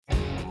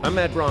I'm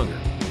Matt Bronger.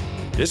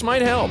 This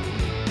might help.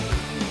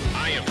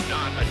 I am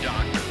not a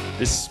doctor.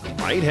 This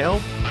might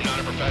help. I'm not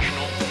a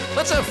professional.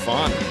 Let's have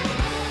fun.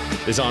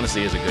 This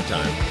honestly is a good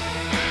time.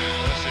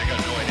 Honestly, I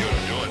got no idea what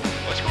I'm doing.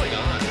 What's going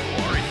on?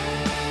 Who are you?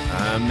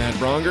 I'm Matt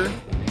Bronger.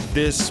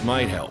 This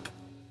might help.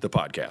 The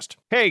podcast.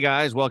 Hey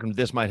guys, welcome to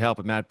This Might Help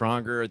with Matt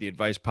Bronger, the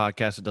advice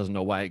podcast that doesn't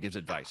know why it gives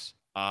advice.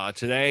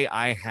 Today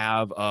I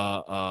have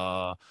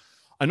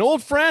an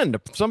old friend,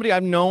 somebody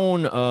I've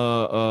known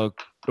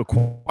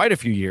quite a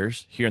few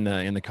years here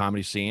in the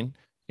comedy scene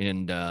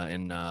in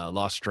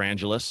Los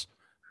Angeles,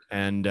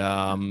 and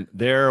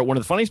they're one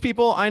of the funniest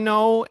people I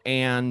know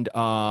and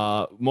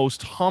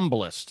most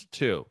humblest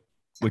too,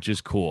 which is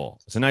cool.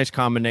 It's a nice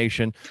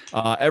combination.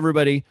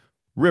 Everybody,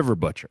 River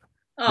Butcher.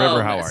 Oh,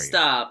 River, how Matt, are you?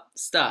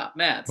 Stop,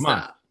 Matt, Come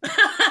stop.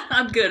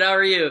 I'm good. How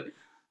are you?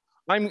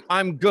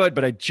 I'm good,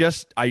 but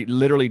I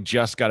literally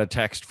just got a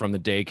text from the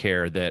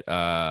daycare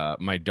that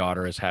my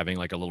daughter is having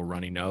like a little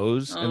runny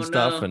nose and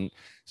stuff, no. and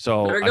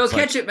so Better go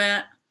catch it,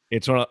 Matt.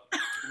 It's one of,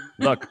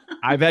 look,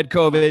 I've had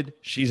COVID,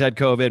 she's had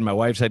COVID, my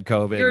wife's had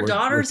COVID. Your We're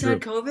daughter's through.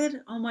 had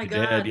COVID? Oh my She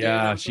God, did, dude,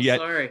 yeah. I'm She so had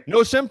sorry.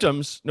 no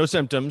symptoms.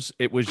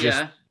 It was just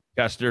Yeah.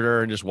 tested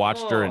her and just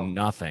watched her Whoa. and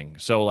nothing.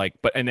 So like,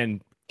 and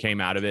then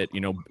came out of it.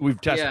 You know, we've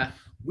tested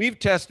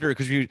her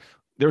because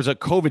there was a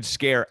COVID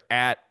scare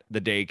at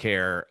the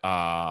daycare,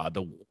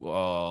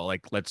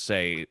 let's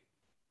say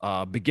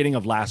beginning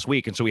of last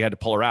week, and so we had to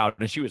pull her out,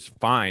 and she was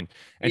fine,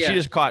 and she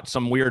just caught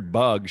some weird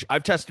bug.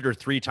 I've tested her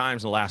 3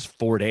 times in the last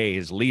 4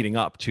 days leading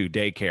up to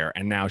daycare,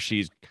 and now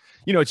she's,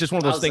 it's just one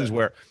of those things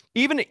where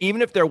even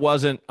if there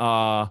wasn't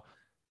a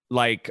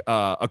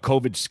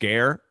COVID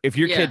scare, if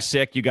your kid's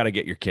sick, you got to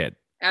get your kid.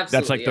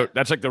 Absolutely,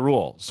 that's like the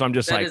rule. So I'm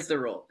just that like, is the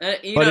rule.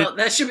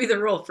 That should be the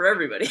rule for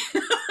everybody.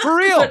 For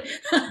real.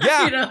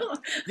 Yeah.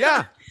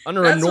 Yeah.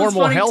 Under a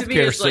normal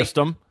healthcare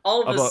system.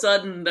 All of a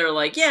sudden they're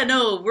like, yeah,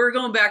 no, we're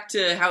going back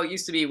to how it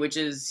used to be, which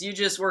is you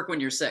just work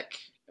when you're sick.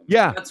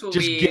 Yeah. That's what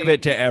just give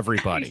it to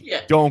everybody.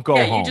 Yeah. Don't go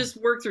home. You just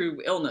work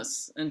through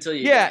illness until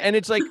you and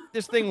it's like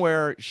this thing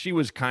where she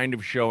was kind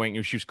of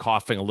showing, she was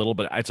coughing a little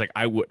bit. It's like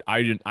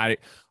I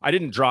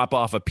didn't drop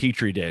off a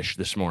petri dish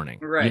this morning.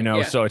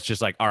 Right. So it's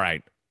just like, all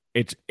right,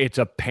 it's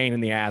a pain in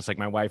the ass. Like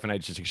my wife and I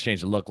just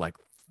exchanged a look like,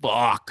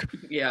 fuck.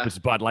 Yeah.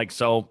 But like,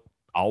 so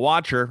I'll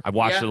watch her. I've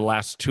watched her the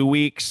last 2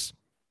 weeks.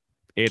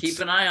 Keep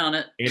an eye on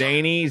it. It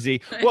ain't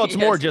easy. Well, it's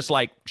more just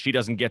like she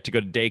doesn't get to go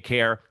to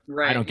daycare.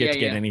 Right. I don't get to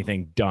get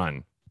anything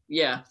done.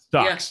 Yeah.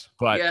 Sucks.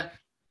 But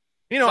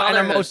and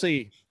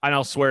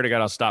I'll swear to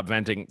God, I'll stop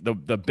venting.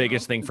 The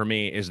biggest thing for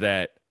me is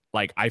that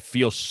like I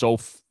feel so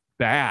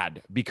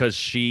bad because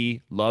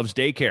she loves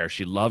daycare.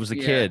 She loves the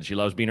kids. She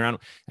loves being around,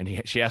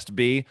 and she has to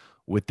be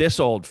with this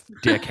old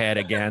dickhead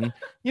again.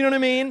 You know what I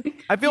mean?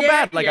 I feel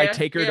bad. Like I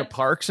take her to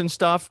parks and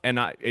stuff, and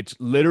it's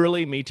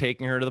literally me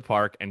taking her to the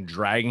park and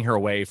dragging her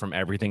away from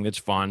everything that's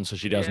fun so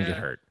she doesn't get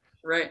hurt.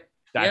 Right.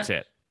 That's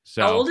it.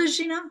 So how old is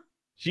she now?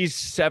 She's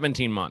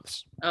 17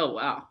 months. Oh,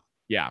 wow.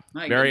 Yeah.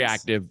 My very goodness.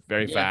 active,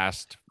 very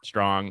fast,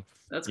 strong.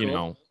 That's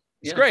cool.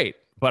 It's great.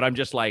 But I'm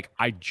just like,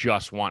 it's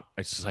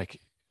just like,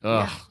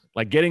 ugh.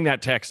 Like getting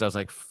that text, I was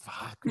like,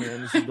 fuck, man,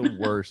 this is the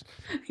worst.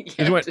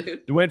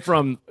 It went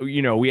from,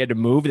 we had to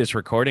move this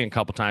recording a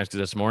couple times because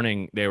this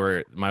morning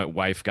my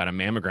wife got a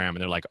mammogram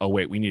and they're like, oh,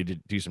 wait, we need to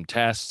do some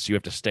tests. You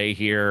have to stay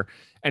here.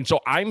 And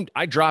so I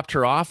dropped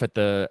her off at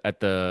the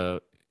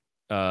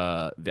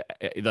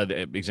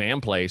exam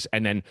place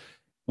and then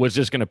was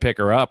just going to pick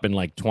her up in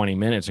like 20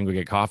 minutes and go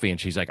get coffee. And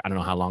she's like, I don't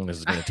know how long this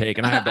is going to take.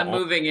 And I have I'm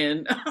moving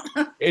in.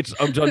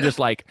 I'm just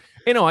like,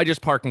 I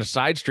just parked in a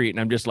side street and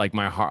I'm just like,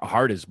 my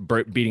heart is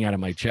beating out of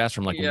my chest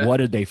from like, what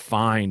did they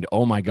find?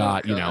 Oh my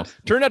God.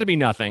 Turned out to be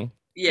nothing.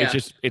 Yeah.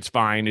 It's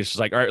fine. It's just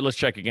like, all right, let's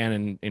check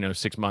again in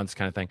 6 months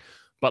kind of thing.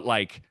 But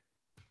like,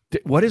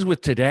 what is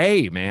with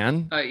today,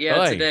 man?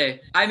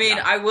 Today. I mean,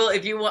 I will,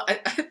 if you want,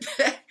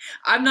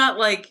 I'm not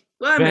like,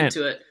 well, I'm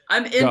into it.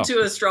 I'm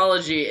into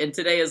astrology and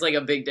today is like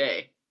a big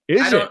day.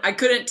 I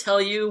couldn't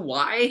tell you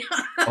why.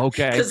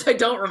 Okay. Because I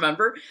don't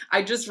remember.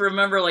 I just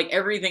remember like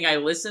everything I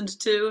listened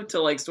to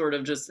like sort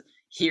of just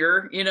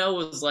hear,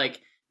 was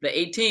like the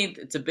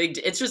 18th.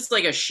 It's just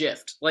like a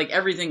shift. Like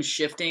everything's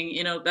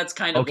shifting, that's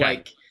kind of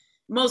like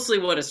mostly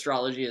what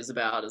astrology is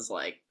about is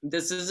like,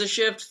 this is a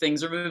shift.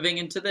 Things are moving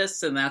into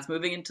this and that's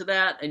moving into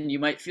that. And you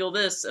might feel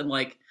this. And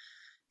like,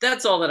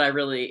 that's all that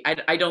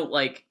I don't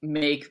like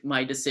make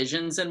my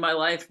decisions in my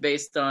life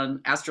based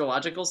on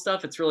astrological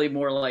stuff. It's really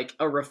more like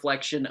a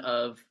reflection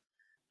of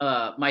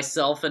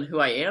myself and who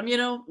I am,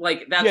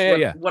 like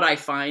that's what I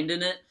find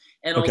in it.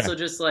 And also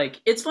just like,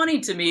 it's funny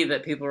to me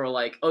that people are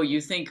like, oh, you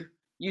think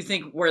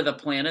where the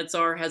planets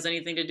are has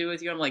anything to do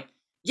with you? I'm like,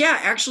 yeah,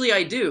 actually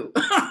I do.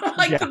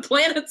 The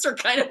planets are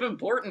kind of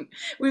important.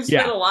 We've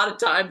spent a lot of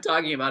time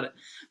talking about it,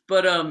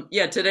 but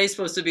today's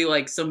supposed to be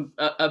like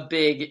a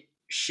big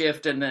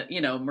shift and that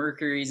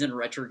Mercury's in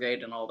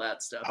retrograde and all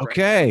that stuff,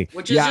 okay, right?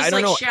 Which is just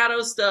like shadow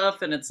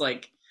stuff, and it's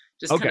like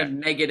just kind of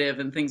negative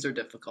and things are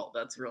difficult.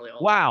 That's really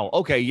all. Wow.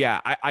 Okay.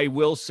 Yeah. I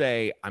will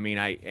say, I mean,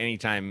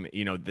 anytime,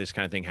 this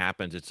kind of thing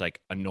happens, it's like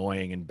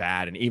annoying and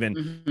bad. And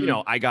even,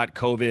 I got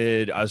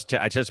COVID.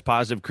 I tested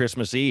positive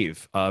Christmas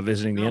Eve,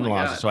 visiting the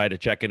in-laws. So I had to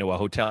check into a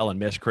hotel and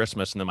miss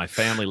Christmas. And then my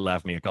family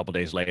left me a couple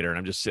days later. And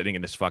I'm just sitting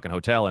in this fucking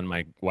hotel in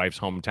my wife's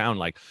hometown.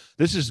 Like,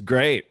 this is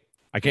great.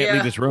 I can't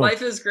leave this room.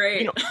 Life is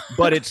great.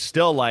 But it's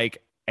still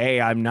like,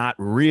 I'm not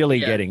really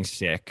getting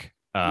sick.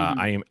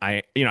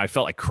 I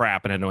felt like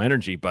crap and had no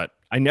energy, but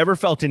I never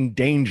felt in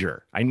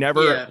danger. I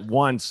never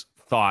once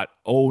thought,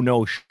 oh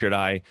no, should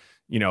I,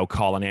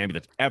 call an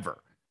ambulance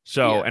ever?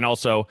 So, and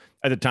also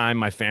at the time,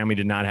 my family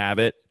did not have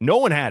it. No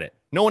one had it.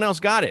 No one else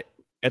got it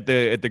at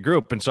the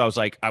group. And so I was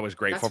like, I was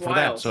grateful for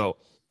that. So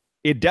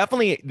it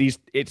definitely,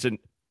 it's an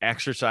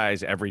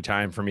exercise every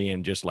time for me.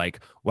 And just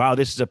like, wow,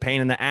 this is a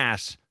pain in the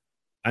ass.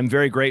 I'm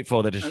very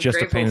grateful that it's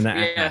just a pain in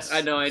the ass.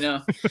 I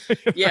know.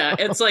 Yeah,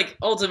 it's like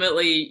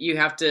ultimately you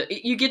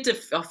get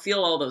to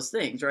feel all those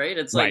things, right?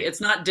 It's like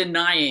it's not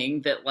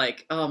denying that,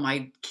 like, oh,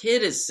 my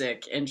kid is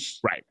sick and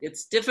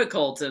it's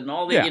difficult and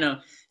all the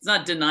it's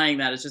not denying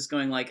that. It's just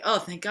going like, oh,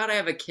 thank God I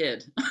have a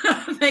kid.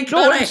 Thank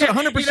God, 100%. You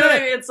know what I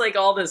mean? It's like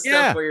all this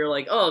stuff where you're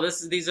like, oh,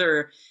 these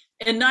are.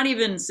 And not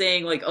even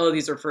saying like, oh,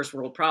 these are first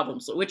world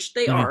problems, which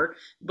they are,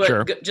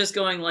 but just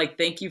going like,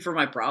 thank you for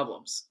my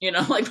problems.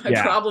 Like my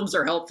problems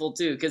are helpful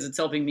too, because it's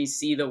helping me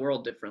see the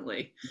world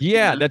differently.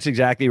 Yeah, that's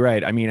exactly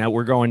right. I mean,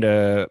 we're going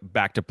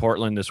back to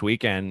Portland this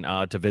weekend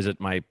to visit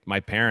my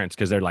parents,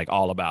 because they're like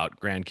all about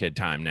grandkid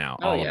time now.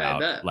 I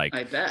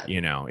bet.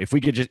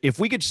 If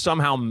we could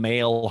somehow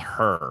mail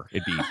her,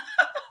 it'd be.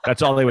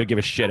 That's all they would give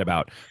a shit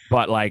about.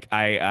 But like,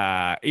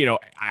 I'm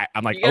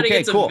like, you gotta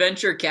get some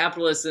venture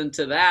capitalists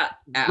into that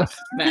app,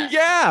 Matt.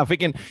 If we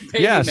can,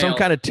 some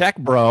kind of tech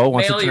bro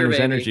wants to turn his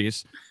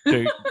energies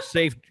to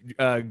safe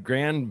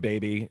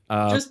grandbaby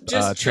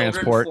just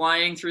transport,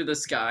 flying through the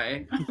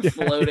sky,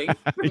 floating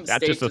from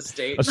state to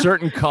state. A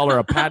certain color,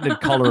 a patented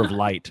color of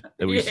light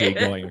that we see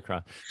going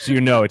across. So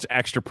it's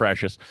extra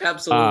precious.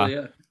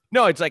 Absolutely.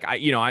 No, it's like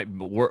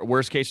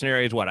worst case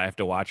scenario is what I have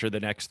to watch her the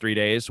next 3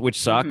 days, which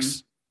sucks.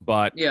 Mm-hmm.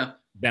 But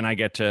then I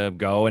get to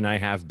go and I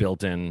have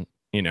built-in,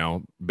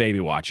 baby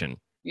watching.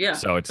 Yeah.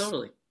 So it's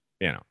totally,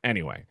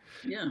 anyway.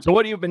 Yeah. So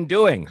what have you been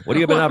doing? What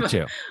have you been up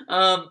to?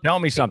 Tell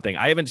me something.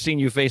 I haven't seen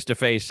you face to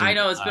face. I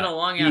know it's been a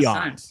long ass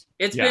time.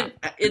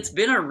 It's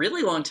been a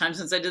really long time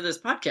since I did this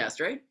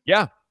podcast, right?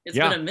 Yeah. It's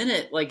been a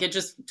minute. Like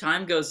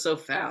time goes so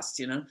fast,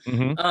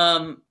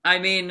 Mm-hmm. I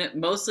mean,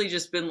 mostly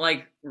just been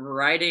like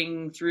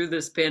riding through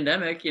this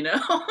pandemic,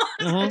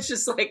 Mm-hmm. It's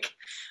just like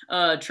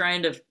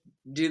trying to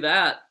do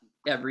that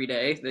every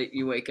day that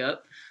you wake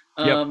up.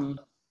 And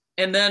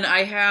then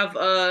I have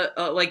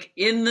like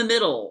in the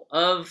middle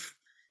of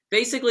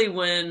basically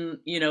when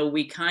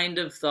we kind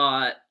of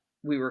thought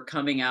we were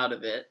coming out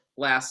of it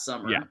last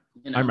summer.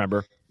 I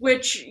remember.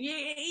 Which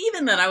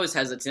even then I was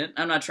hesitant.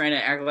 I'm not trying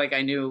to act like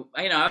I knew.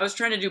 I was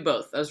trying to do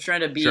both. I was trying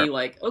to be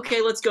like,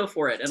 okay, let's go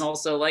for it, and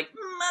also like,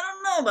 I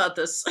don't know about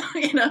this.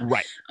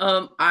 Right.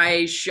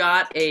 I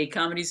shot a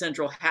Comedy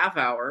Central half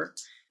hour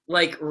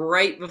like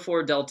right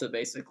before Delta,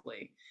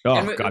 basically. Oh,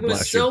 and God it was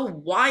bless so you.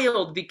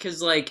 wild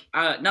because like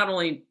not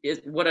only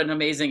what an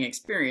amazing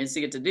experience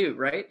to get to do,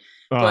 right?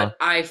 But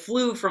I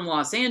flew from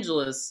Los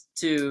Angeles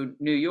to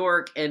New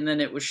York, and then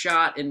it was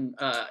shot in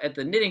at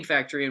the Knitting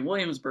Factory in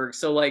Williamsburg.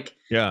 So like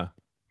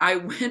I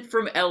went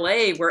from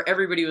LA where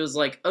everybody was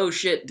like, oh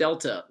shit,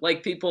 Delta.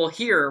 Like people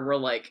here were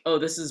like, oh,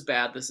 this is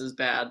bad,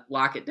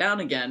 lock it down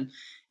again.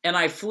 And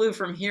I flew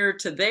from here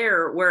to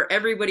there where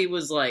everybody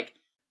was like,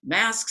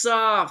 masks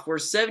off, we're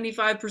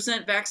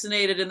 75%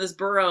 vaccinated in this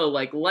borough,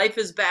 like life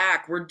is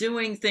back, we're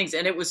doing things.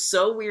 And it was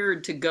so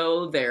weird to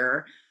go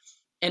there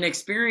and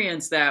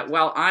experience that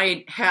while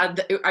I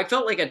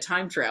felt like a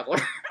time traveler.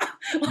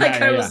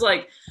 I was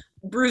like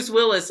Bruce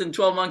Willis in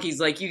 12 Monkeys,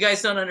 like, you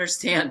guys don't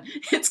understand,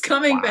 it's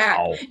coming back,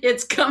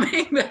 it's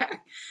coming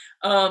back.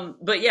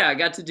 But yeah, I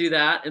got to do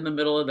that in the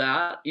middle of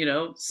that,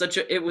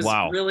 it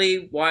was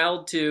really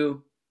wild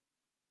to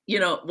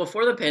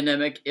before the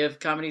pandemic, if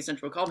Comedy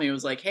Central called me and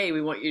was like, hey,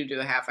 we want you to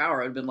do a half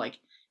hour, I'd been like,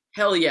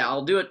 hell yeah,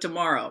 I'll do it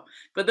tomorrow.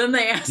 But then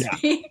they asked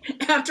me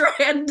after I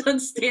hadn't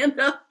done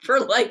stand-up for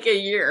like a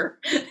year.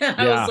 And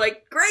I was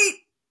like, great,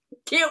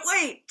 can't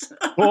wait.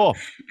 Cool.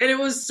 And it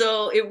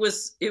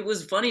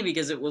was funny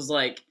because it was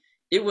like,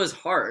 it was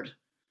hard.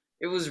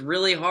 It was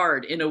really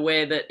hard in a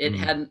way that it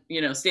hadn't,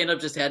 stand-up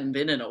just hadn't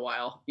been in a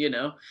while,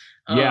 And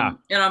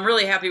I'm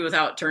really happy with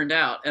how it turned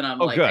out. And I'm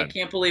good. I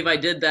can't believe I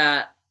did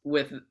that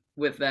with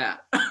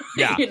that.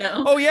 Yeah.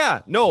 Oh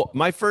yeah. No,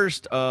 my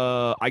first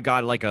I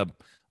got like an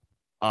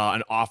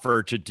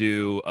offer to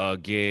do a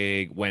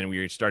gig when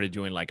we started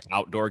doing like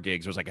outdoor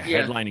gigs. It was like a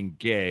headlining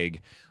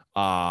gig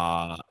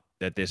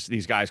that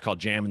these guys called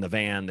Jam in the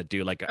Van that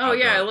do like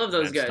I love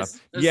those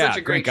guys. That's such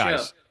a great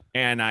guys. Show.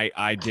 And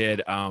I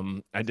did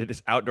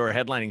this outdoor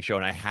headlining show,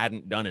 and I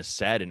hadn't done a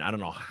set in I don't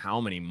know how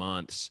many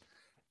months.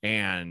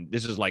 And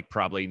this is like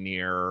probably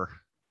near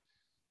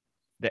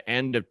the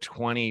end of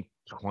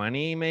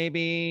 2020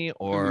 maybe,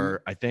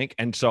 or I think.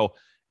 And so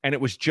and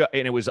it was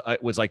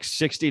like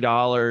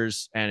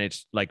 $60, and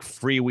it's like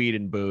free weed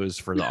and booze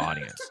for the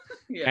audience.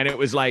 Yeah. And it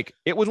was one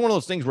of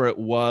those things where it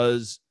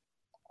was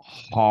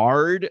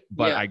hard,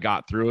 but I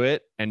got through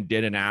it and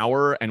did an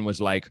hour and was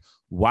like,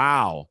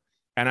 wow.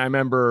 And I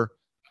remember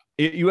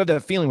you have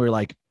that feeling where you're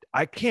like,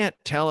 I can't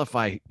tell if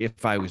I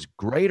was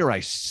great or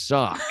I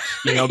sucked,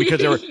 because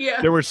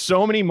there were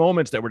so many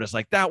moments that were just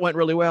like, that went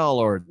really well,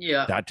 or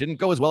that didn't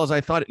go as well as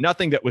I thought.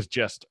 Nothing that was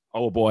just,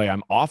 oh boy,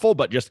 I'm awful,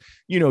 but just,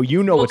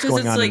 what's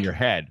going on in your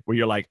head where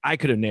you're like, I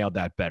could have nailed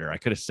that better. I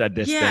could have said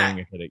this thing.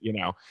 I could have,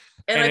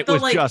 And it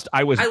was just,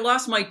 I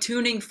lost my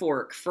tuning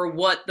fork for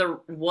what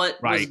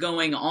was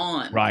going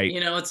on. Right.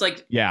 It's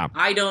like,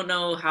 I don't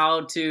know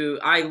how to,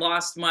 I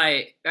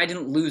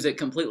didn't lose it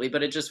completely,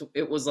 but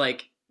it was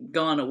like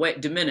gone away,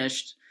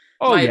 diminished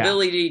my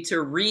ability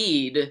to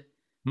read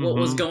what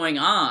was going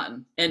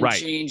on and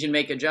change and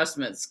make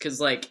adjustments.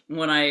 Cause like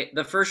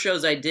the first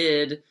shows I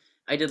did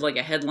like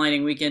a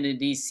headlining weekend in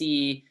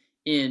DC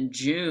in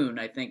June,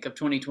 I think, of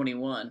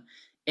 2021.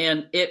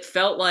 And it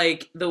felt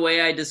like the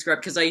way I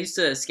described, because I used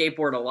to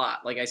skateboard a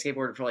lot. Like I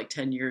skateboarded for like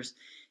 10 years.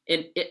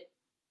 And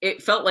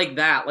it felt like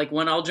that. Like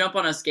when I'll jump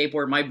on a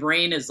skateboard, my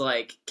brain is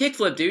like,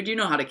 kickflip, dude, you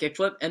know how to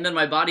kickflip? And then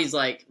my body's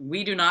like,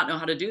 we do not know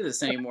how to do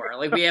this anymore.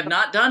 Like we have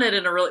not done it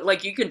in a really,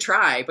 like you can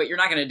try, but you're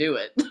not going to do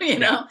it,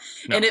 No.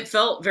 And it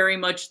felt very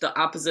much the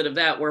opposite of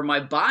that, where my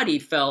body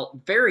felt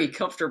very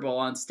comfortable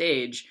on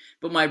stage,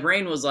 but my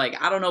brain was like,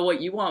 I don't know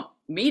what you want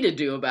me to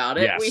do about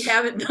it. We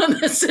haven't done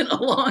this in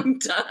a long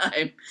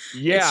time.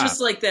 It's just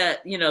like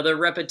that, the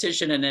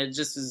repetition, and it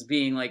just is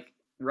being like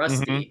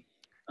rusty.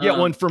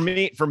 Well, for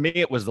me,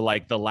 it was the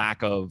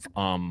lack of,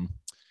 you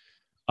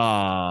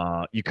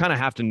kind of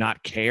have to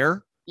not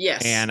care.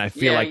 Yes. And I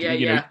feel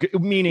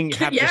meaning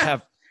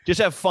just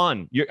have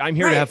fun. I'm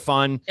here to have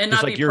fun. And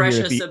just not like be you're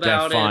precious here to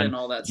about have fun. It and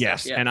all that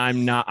yes. stuff. And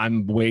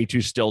I'm way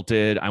too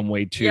stilted. I'm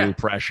way too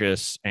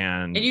precious.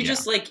 And you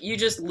just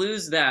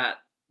lose that.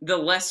 The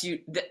less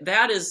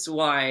that is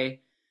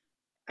why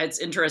it's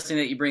interesting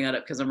that you bring that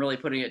up, because I'm really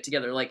putting it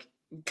together. Like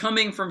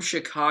coming from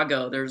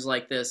Chicago, there's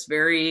like this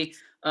very,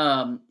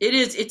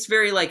 it's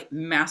very like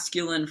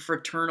masculine,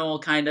 fraternal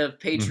kind of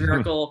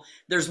patriarchal.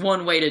 There's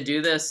one way to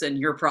do this and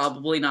you're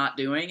probably not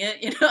doing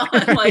it, and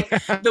like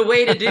the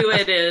way to do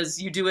it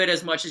is you do it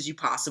as much as you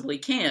possibly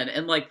can.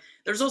 And like,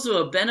 there's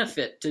also a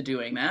benefit to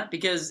doing that,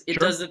 because it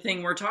does the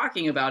thing we're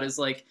talking about, is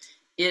like,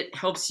 it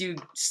helps you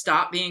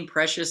stop being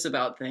precious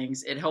about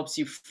things. It helps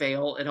you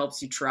fail. It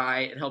helps you try.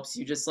 It helps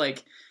you just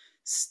like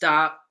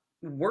stop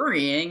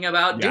worrying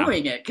about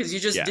doing it, because you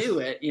just do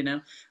it,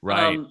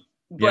 Right.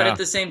 But at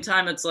the same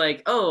time, it's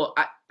like,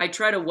 I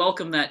try to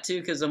welcome that too,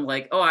 because I'm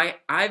like,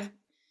 I've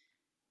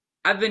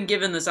been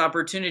given this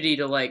opportunity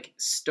to like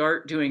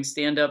start doing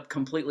stand-up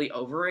completely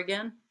over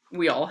again.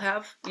 We all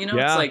have, it's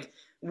like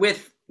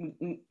with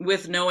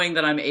knowing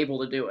that I'm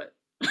able to do it.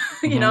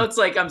 It's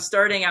like I'm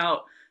starting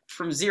out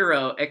from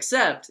zero,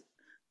 except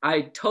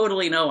I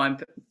totally know I'm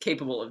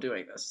capable of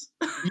doing this.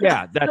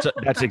 Yeah,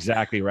 that's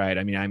exactly right.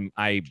 I mean,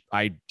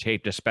 I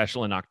taped a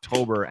special in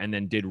October and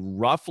then did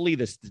roughly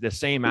the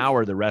same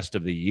hour the rest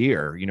of the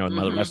year,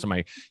 the rest of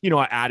my,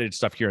 I added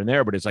stuff here and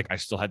there, but it's like, I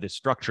still had this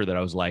structure that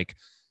I was like,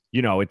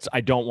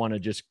 I don't want to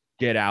just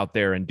get out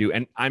there and do,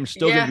 and I'm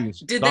still doing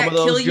some did that of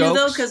those kill jokes. You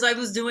though? Because I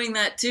was doing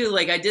that too.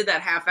 Like I did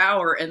that half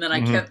hour and then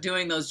I kept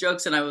doing those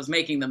jokes and I was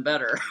making them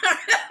better.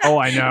 Oh,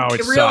 I know.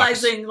 It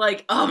realizing sucks.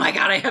 Like, oh my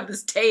God, I have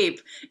this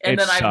tape. And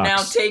then I've now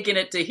taken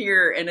it to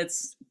here and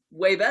it's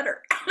way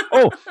better.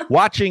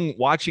 watching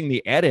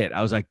the edit,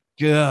 I was like,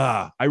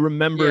 I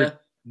remember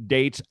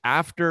dates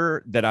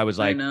after that. I was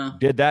like,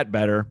 did that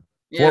better.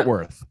 Fort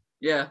Worth.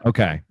 Yeah.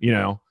 Okay.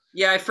 Yeah.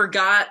 I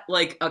forgot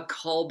like a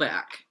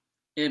callback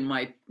in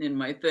my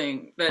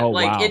thing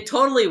that it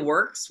totally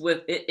works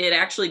with it. It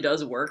actually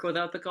does work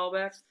without the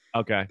callbacks.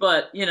 Okay.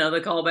 But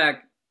the callback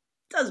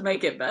does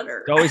make it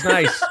better. It's always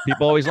nice.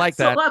 People always like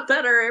that. It's a lot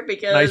better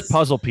because nice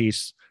puzzle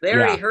piece. They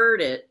already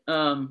heard it.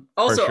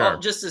 Also,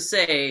 just to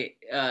say,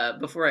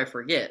 before I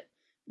forget,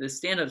 the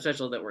stand-up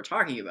special that we're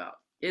talking about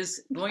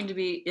is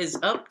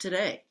up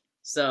today.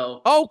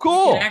 So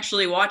cool. You can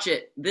actually watch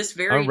it this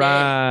very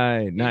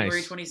day.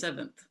 January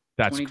 27th.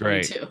 That's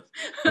great.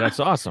 That's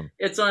awesome.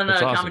 It's on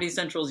Comedy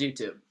Central's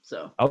YouTube.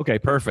 So okay,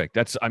 perfect.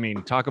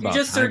 Talk about. You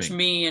just search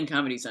me and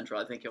Comedy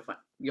Central. I think you'll find.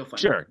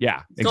 Sure. It.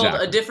 Yeah. It's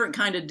called A Different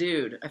Kind of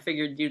Dude. I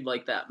figured you'd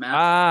like that,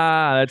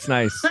 Matt. That's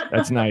nice.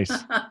 That's nice.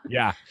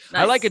 Yeah,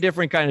 nice. I like A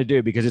Different Kind of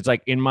Dude because it's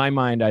like in my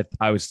mind,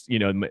 I was,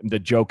 the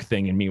joke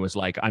thing in me was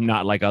like, I'm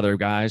not like other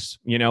guys,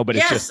 but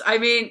it's just.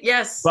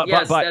 Yes. But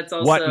that's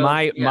also what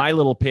my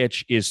little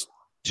pitch is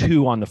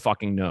too on the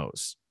fucking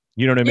nose.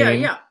 You know what I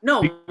mean? Yeah.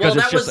 No. Because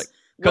that was.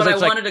 What I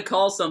wanted to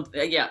call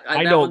something. Yeah.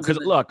 I know. Because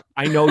look,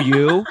 I know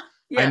you.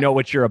 I know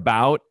what you're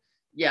about.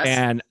 Yes.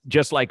 And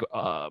just like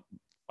I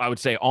would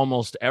say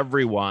almost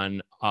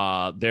everyone,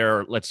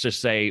 their, let's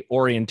just say,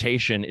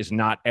 orientation is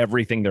not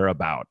everything they're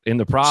about. And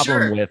the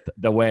problem with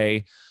the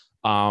way,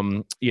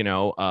 for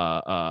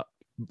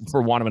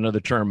want of another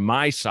term,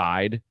 my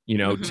side,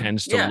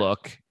 tends to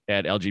look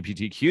at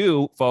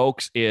LGBTQ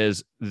folks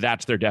is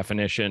that's their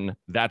definition.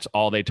 That's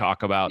all they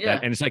talk about. Yeah.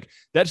 And it's like,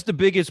 that's the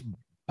biggest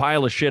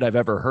pile of shit I've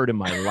ever heard in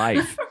my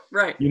life.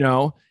 Right. You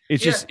know,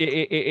 it's Yeah. just,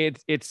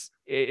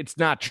 it's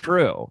not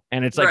true.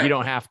 And it's like, Right. you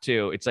don't have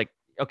to, it's like,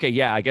 okay,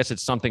 yeah, I guess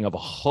it's something of a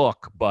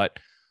hook, but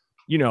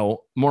you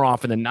know, more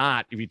often than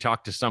not, if you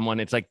talk to someone,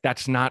 it's like,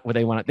 that's not what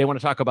they want. They want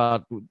to talk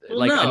about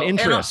like an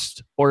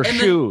interest or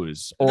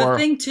shoes or the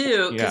thing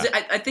too, because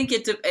yeah. I think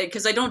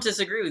because I don't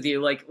disagree with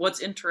you. Like, what's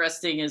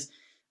interesting is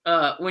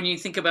when you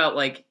think about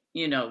like,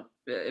 you know,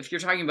 if you're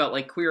talking about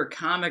like queer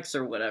comics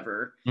or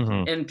whatever,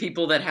 and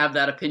people that have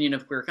that opinion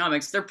of queer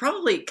comics, they're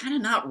probably kind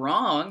of not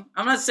wrong.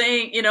 I'm not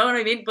saying, you know what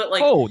I mean, but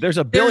like, there's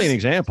a billion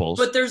examples,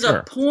 but there's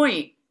a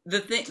point.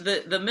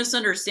 The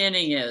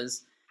misunderstanding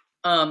is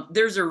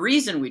there's a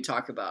reason we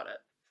talk about it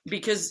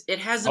because it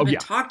hasn't been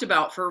talked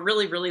about for a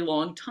really, really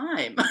long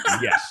time.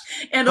 Yes.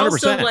 And 100%.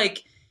 also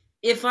like,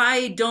 if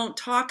I don't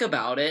talk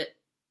about it,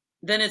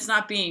 then it's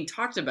not being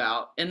talked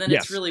about. And then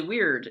it's really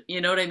weird.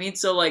 You know what I mean?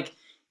 So like,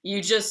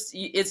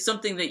 it's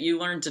something that you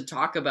learn to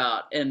talk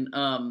about. And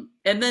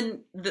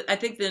then I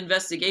think the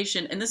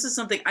investigation, and this is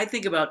something I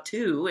think about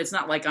too. It's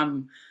not like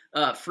I'm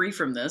free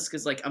from this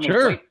because like I'm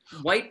a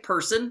white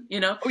person, you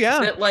know,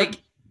 that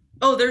like,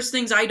 there's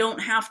things I don't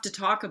have to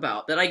talk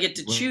about that I get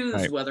to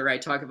choose whether I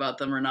talk about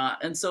them or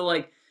not. And so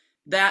like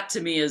that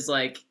to me is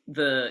like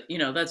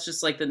that's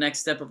just like the next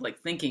step of like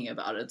thinking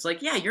about it. It's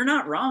like, yeah, you're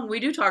not wrong. We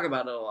do talk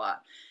about it a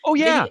lot. Oh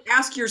yeah. Then you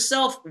ask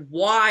yourself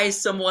why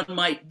someone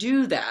might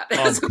do that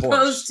as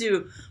opposed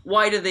to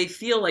why do they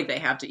feel like they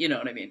have to, you know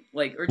what I mean?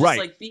 Like, or just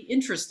like be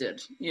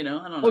interested, you know?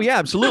 I don't know. Oh yeah,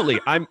 absolutely.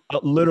 I'm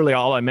literally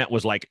all I meant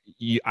was like,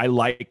 I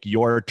like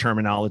your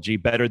terminology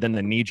better than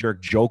the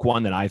knee-jerk joke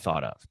one that I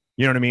thought of.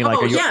 You know what I mean? Like,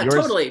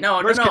 totally.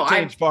 Yours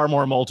contains far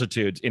more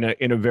multitudes in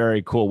a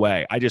very cool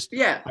way. I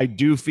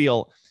do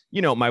feel,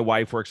 you know, my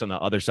wife works on the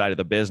other side of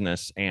the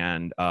business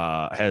and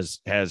has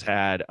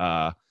had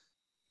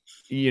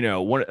you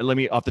know, let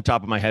me off the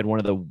top of my head, one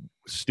of the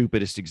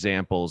stupidest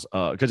examples,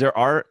 because there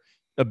are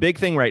a big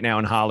thing right now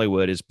in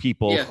Hollywood is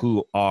people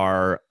who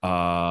are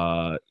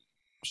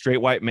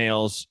straight white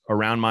males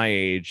around my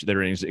age that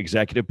are in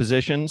executive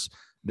positions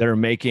that are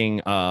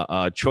making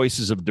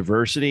choices of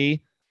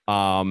diversity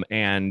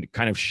and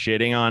kind of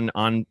shitting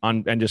on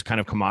and just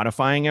kind of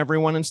commodifying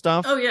everyone and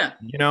stuff. Oh yeah.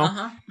 You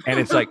know? And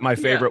it's like my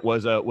favorite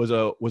was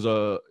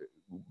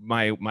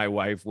my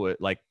wife would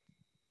like,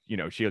 you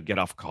know, she'll get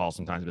off a call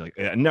sometimes and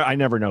be like, no, I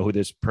never know who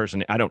this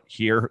person, I don't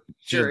hear.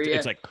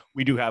 It's like,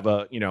 we do have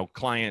a, you know,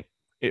 client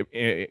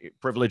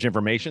privilege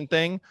information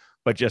thing,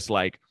 but just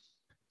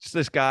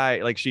this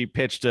guy, like she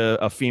pitched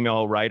a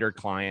female writer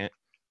client.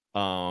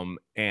 And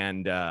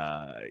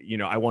you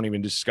know, I won't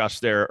even discuss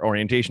their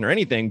orientation or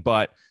anything,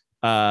 but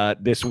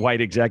this white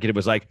executive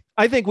was like,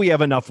 I think we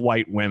have enough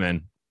white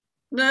women.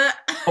 A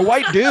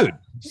white dude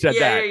said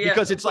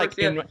because it's like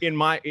in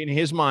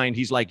his mind,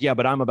 he's like, yeah,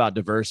 but I'm about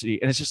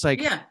diversity. And it's just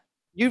like,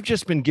 you've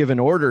just been given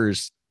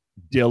orders,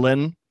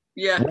 Dylan.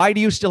 Yeah. Why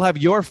do you still have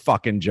your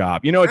fucking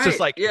job? You know, it's just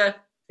like,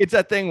 it's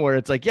that thing where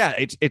it's like, yeah,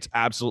 it's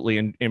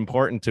absolutely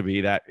important to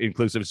be that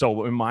inclusive.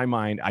 So in my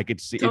mind, I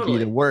could see it'd be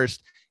even worse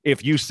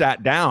if you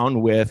sat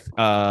down with,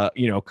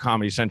 you know,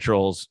 Comedy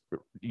Central's,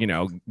 you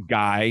know,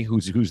 guy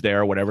who's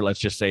there or whatever. Let's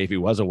just say if he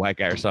was a white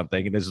guy or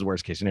something, and this is the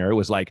worst case scenario,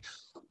 was like,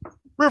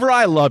 River,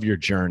 I love your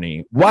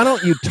journey. Why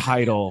don't you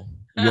title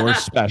your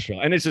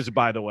special? And it's just,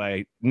 by the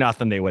way,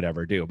 nothing they would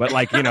ever do. But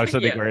like, you know,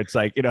 something where it's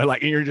like, you know,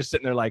 like, and you're just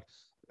sitting there like,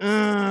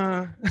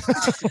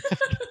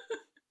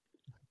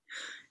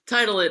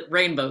 title it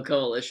Rainbow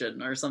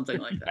Coalition or something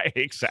like that. Right,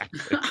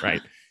 exactly.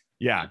 Right.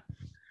 Yeah.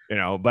 You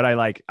know, but I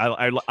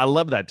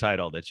love that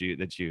title that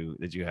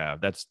you have.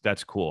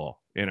 That's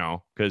cool, you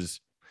know, because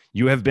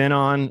you have been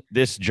on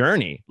this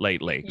journey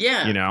lately.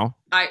 Yeah. You know,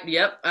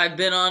 I've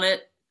been on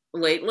it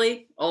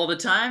lately all the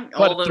time.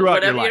 But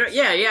throughout your life.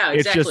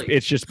 Exactly.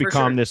 It's just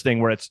become this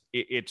thing where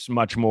it's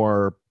much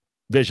more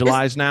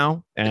visualized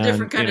now. And a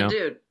different kind of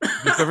dude.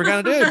 Different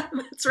kind of dude.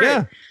 That's right.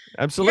 Yeah,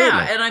 absolutely.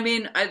 Yeah. And I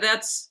mean,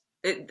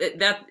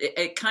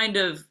 it kind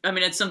of, I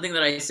mean, it's something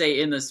that I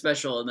say in the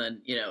special, and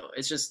then, you know,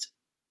 it's just,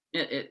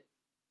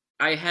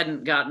 I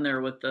hadn't gotten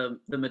there with the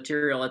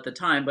material at the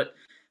time, but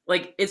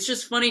like, it's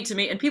just funny to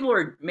me, and people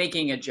are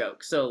making a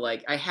joke. So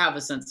like, I have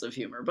a sense of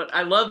humor, but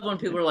I love when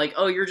people are like,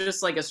 oh, you're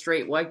just like a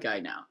straight white guy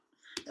now.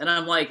 And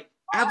I'm like,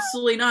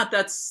 absolutely not.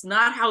 That's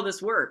not how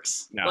this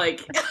works. No.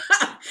 Like,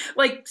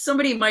 like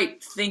somebody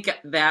might think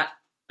that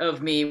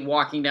of me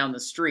walking down the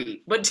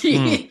street, but do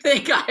you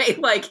think I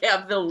like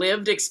have the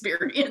lived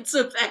experience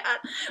of that?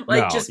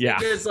 Like,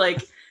 because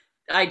like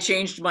I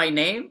changed my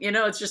name, you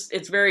know,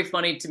 it's very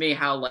funny to me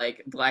how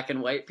like black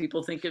and white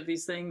people think of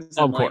these things.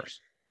 And, of course.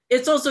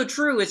 It's also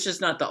true. It's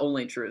just not the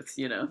only truth,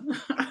 you know?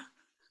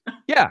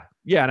 Yeah.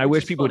 And I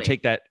wish people would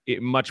take that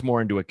much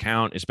more into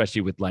account,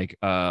 especially with like,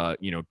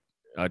 you know,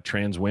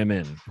 trans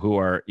women who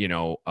are, you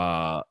know,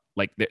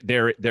 like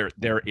there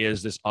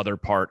is this other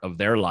part of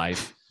their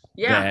life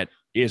that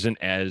isn't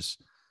as,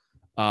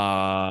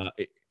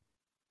 it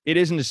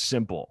isn't as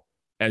simple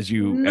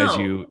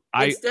No,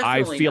 I it's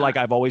definitely feel like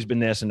not. I've always been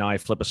this, and now I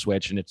flip a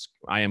switch and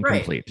I am Right.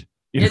 complete.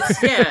 You know?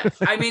 It's yeah.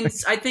 I mean,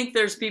 I think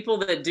there's people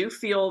that do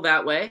feel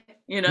that way,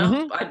 Hmm.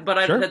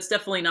 Sure. that's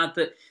definitely not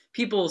the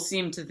people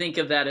seem to think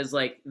of that as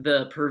like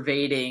the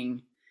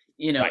pervading,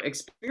 Right.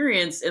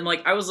 experience. And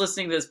like I was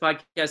listening to this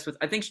podcast with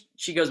I think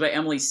she goes by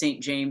Emily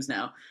St. James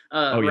now,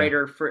 Oh yeah.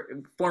 writer for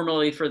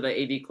formerly for the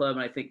AV Club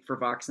and I think for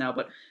Vox now,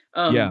 but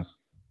Yeah.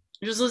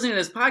 just listening to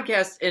this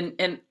podcast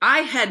and I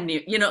hadn't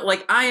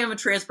like I am a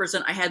trans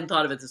person. I hadn't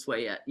thought of it this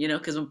way yet,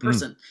 because I'm a Mm.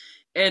 person.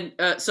 And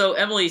so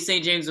Emily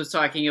St. James was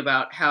talking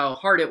about how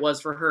hard it was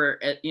for her,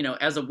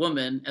 as a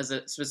woman, as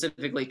a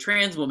specifically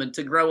trans woman,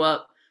 to grow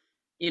up,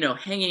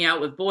 hanging out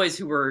with boys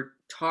who were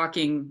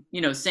talking,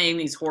 saying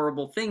these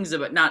horrible things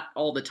about not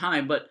all the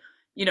time, but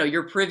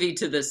you're privy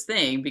to this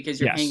thing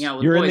because you're hanging Yes. out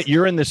with boys,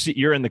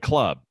 You're in the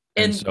club.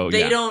 And and so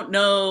they yeah. don't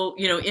know,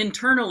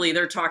 internally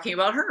they're talking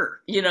about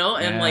her, and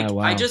Yeah, like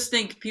wow. I just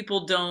think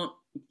people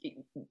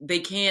they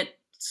can't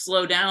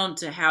slow down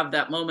to have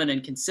that moment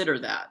and consider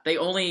that.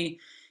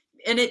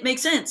 And it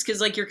makes sense because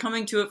like you're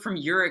coming to it from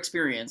your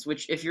experience,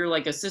 which if you're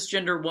like a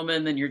cisgender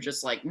woman, then you're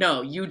just like,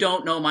 no, you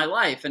don't know my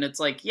life. And it's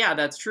like, yeah,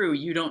 that's true.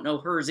 You don't know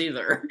hers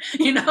either.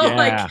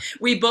 Like Yeah.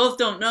 we both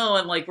don't know.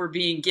 And like we're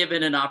being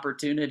given an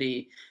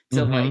opportunity to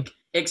Mhm. like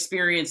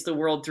experience the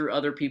world through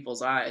other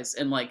people's eyes.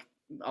 And like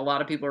a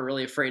lot of people are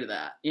really afraid of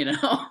that,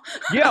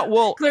 Yeah.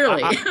 Well,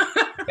 clearly.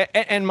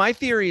 and my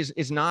theory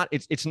is not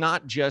it's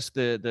not just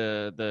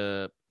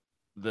the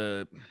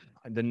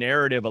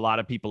narrative a lot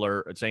of people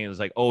are saying is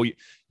like, oh,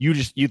 you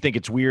think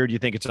it's weird, you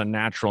think it's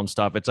unnatural and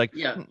stuff. It's like,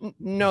 Yeah.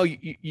 no,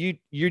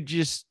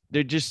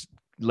 they're just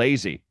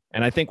lazy.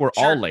 And I think we're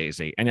Sure. all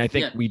lazy. And I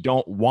think Yeah. we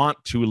don't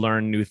want to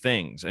learn new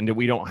things, and that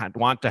we don't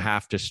want to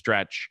have to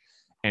stretch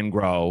and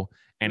grow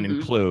and Mhm.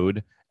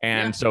 include.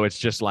 And Yeah. so it's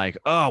just like,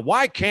 oh,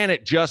 why can't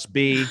it just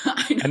be?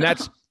 I And know.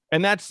 that's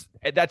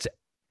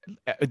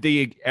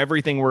the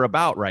everything we're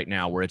about right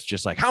now, where it's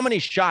just like, how many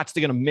shots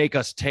they're gonna make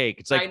us take?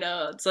 It's I like,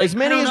 know. It's like, as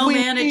many I don't as know, we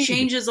man. need. It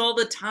changes all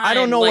the time. I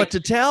don't know Like, what to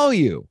tell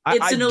you.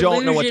 it's I an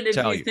don't know what illusion to if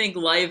tell you you. think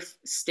life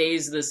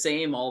stays the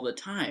same all the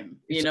time.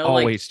 It's Like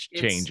always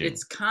changing.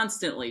 it's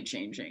constantly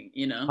changing.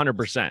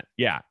 100%.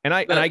 Yeah. And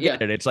I But, get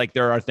yeah. it. It's like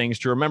there are things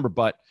to remember,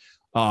 but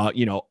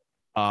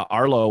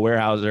Arlo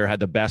Warehouser had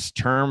the best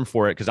term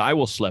for it, because I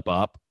will slip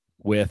up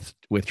with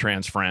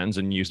trans friends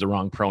and use the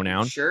wrong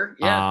pronoun. Sure.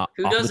 Yeah.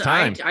 Who all the doesn't?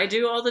 time. I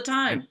do all the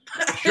time.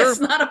 Sure, It's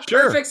not a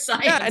sure. perfect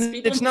science. Yeah, and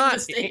People it's make not-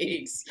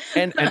 mistakes.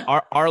 And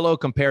Arlo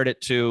compared it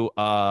to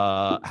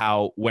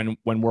how when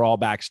we're all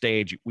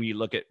backstage, we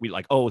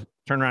like, oh,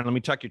 turn around, let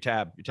me tuck your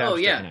tab. Your tab's Oh,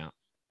 yeah. sticking out.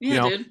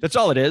 Yeah, dude. That's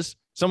all it is.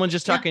 Someone's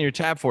just Yeah. tucking your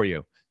tab for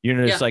you.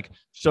 It's Yeah. like,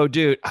 so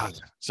dude,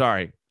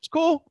 sorry, it's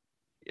cool,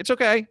 it's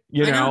okay.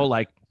 I know.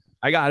 Like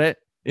I got it.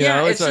 It's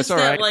just it's all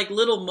that right. like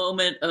little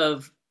moment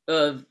of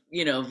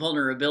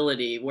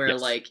vulnerability where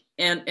Yes. like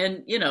and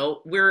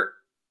we're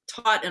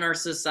taught in our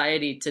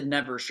society to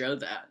never show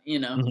that.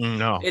 Mhm,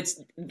 no.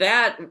 It's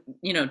that,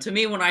 to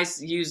me, when I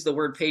use the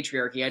word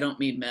patriarchy, I don't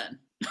mean men.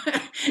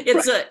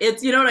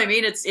 It's you know what I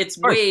mean? It's course.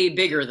 way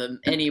bigger than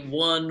any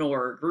one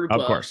or group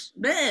Of of course.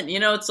 men.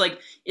 It's like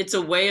it's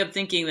a way of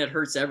thinking that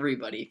hurts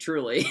everybody,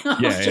 truly.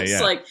 It's just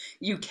yeah. like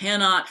you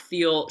cannot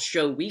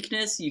show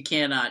weakness, you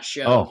cannot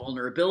show Oh.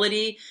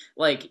 vulnerability,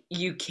 like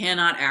you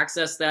cannot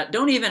access that.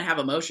 Don't even have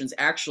emotions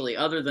actually,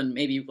 other than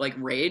maybe like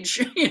rage,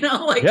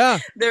 like Yeah.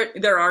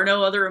 there are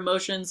no other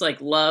emotions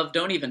like love.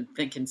 Don't even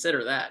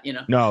consider that,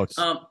 No. it's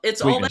all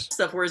that weakness.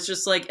 stuff where it's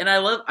just like, and I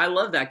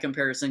love that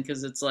comparison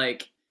because it's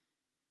like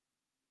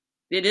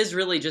it is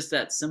really just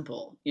that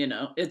simple,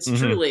 it's Mhm.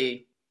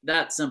 truly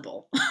that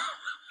simple.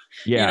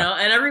 Yeah.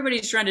 And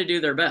everybody's trying to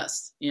do their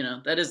best,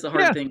 that is the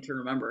hard Yeah. thing to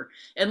remember.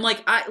 And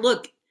like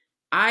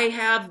I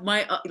have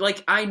my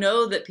like I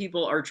know that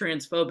people are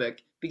transphobic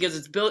because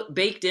it's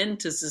baked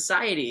into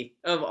society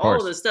of all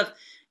course. of this stuff.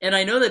 And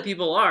I know that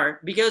people are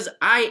because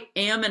I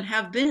am and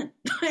have been.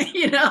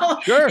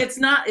 Sure.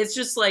 It's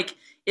just like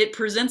it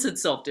presents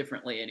itself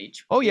differently in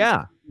each. Oh,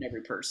 yeah. In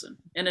every person,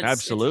 and it's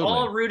Absolutely.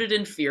 all rooted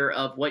in fear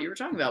of what you were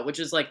talking about, which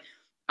is like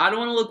I don't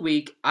want to look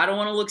weak, I don't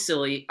want to look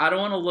silly, I don't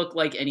want to look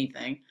like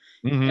anything,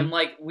 Mhm. and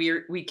like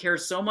we care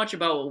so much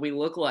about what we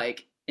look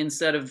like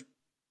instead of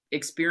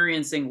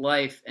experiencing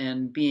life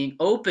and being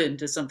open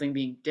to something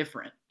being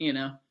different.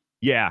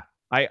 Yeah.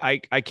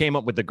 I came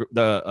up with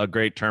a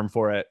great term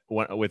for it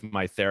with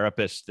my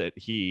therapist that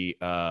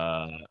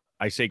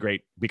I say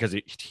great because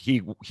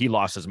he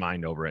lost his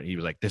mind over it. He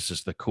was like, this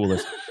is the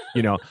coolest,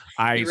 He so wrote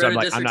I'm a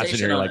like, I'm not sitting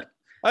dissertation here on like,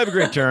 I have a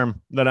great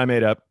term that I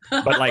made up,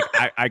 but like,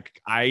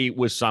 I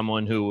was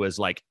someone who was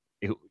like,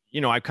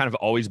 I've kind of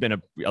always been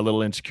a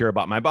little insecure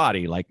about my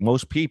body, like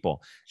most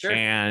people. Sure.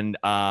 And,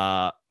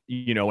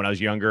 when I was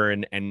younger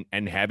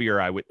and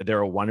heavier, there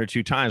were one or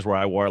two times where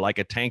I wore like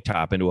a tank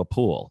top into a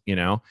pool,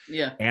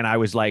 Yeah. and I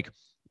was like,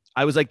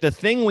 the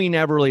thing we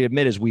never really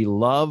admit is we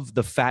love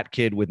the fat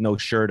kid with no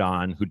shirt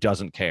on who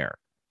doesn't care.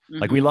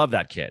 Like we Mhm. love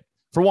that kid,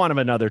 for want of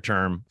another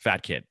term,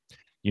 fat kid.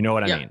 You know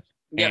what Yeah. I mean?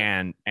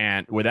 Yep.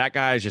 And where that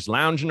guy is just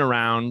lounging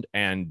around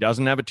and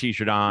doesn't have a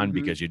t-shirt on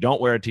because you don't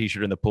wear a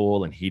t-shirt in the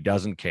pool and he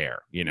doesn't care,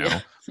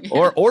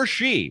 or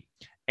she.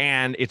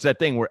 And it's that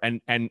thing where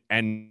and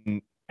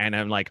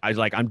I'm like,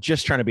 I'm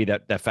just trying to be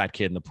that fat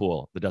kid in the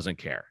pool that doesn't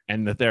care.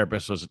 And the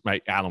therapist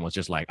Alan was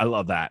just like, I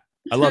love that.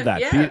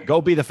 Yeah. Go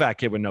be the fat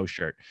kid with no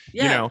shirt,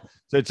 Yeah.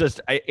 So it's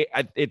just,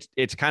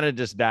 it's kind of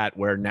just that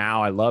where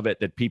now I love it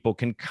that people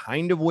can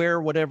kind of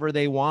wear whatever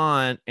they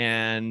want.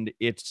 And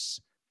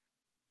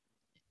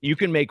you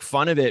can make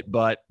fun of it,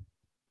 but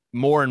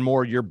more and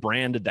more you're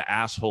branded the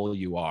asshole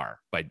you are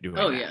by doing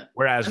that. Yeah.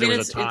 Whereas there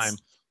was a time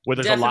where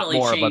there's a lot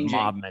more changing. of a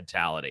mob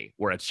mentality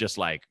where it's just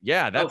like,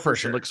 that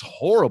person looks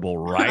horrible,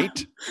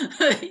 right?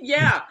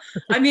 Yeah.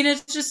 I mean,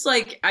 it's just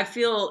like, I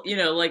feel,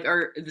 like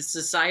the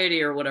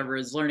society or whatever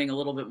is learning a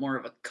little bit more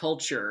of a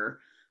culture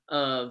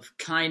of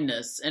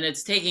kindness. And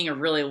it's taking a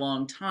really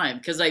long time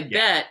because I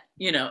bet,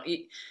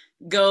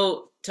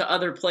 go to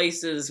other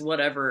places,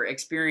 whatever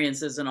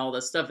experiences and all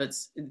this stuff.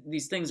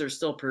 These things are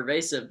still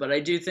pervasive, but I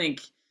do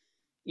think,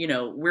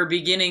 we're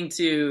beginning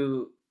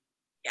to,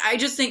 I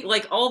just think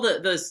like all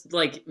the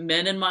like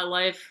men in my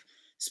life,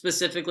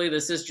 specifically the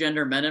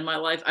cisgender men in my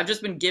life, I've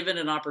just been given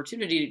an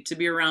opportunity to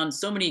be around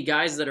so many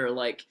guys that are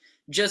like,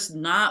 just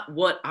not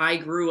what I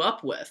grew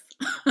up with,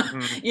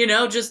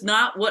 just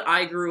not what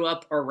I grew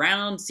up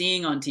around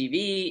seeing on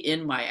TV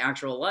in my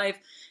actual life.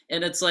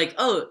 And it's like,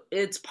 oh,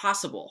 it's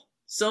possible.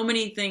 So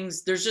many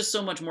things, there's just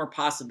so much more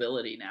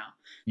possibility now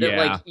that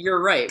like,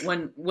 you're right.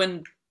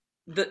 When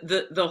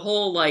the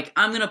whole, like,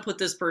 I'm going to put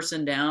this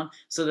person down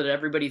so that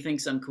everybody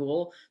thinks I'm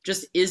cool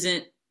just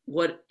isn't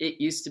what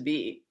it used to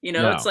be.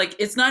 It's like,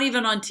 it's not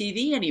even on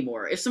TV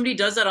anymore. If somebody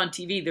does that on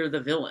TV, they're the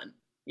villain,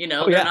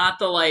 they're not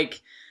the,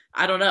 like,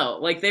 I don't know,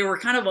 like they were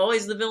kind of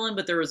always the villain,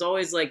 but there was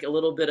always like a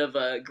little bit of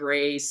a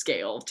gray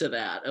scale to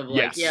that of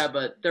like,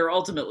 but they're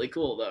ultimately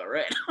cool though.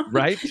 Right.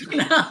 Right.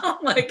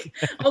 Like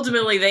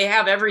ultimately they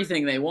have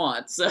everything they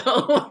want. So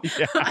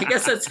I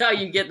guess that's how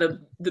you get the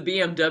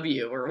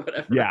BMW or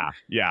whatever.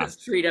 Yeah.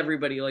 Just treat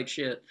everybody like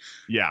shit.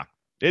 Yeah.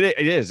 It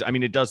is. I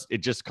mean, it does. It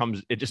just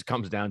comes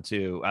down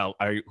to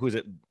who's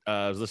it?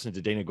 I was listening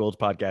to Dana Gold's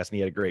podcast and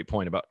he had a great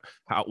point about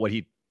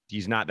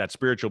he's not that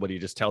spiritual, but he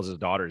just tells his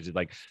daughters, he's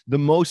like, the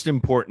most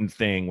important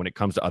thing when it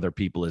comes to other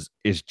people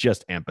is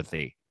just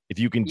empathy. If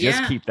you can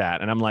just keep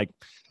that. And I'm like,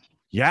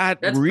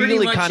 it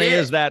really kind of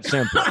is that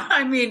simple.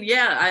 I mean,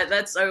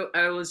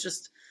 I was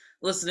just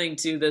listening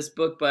to this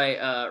book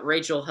by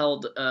Rachel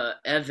Held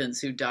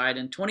Evans, who died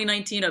in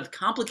 2019 of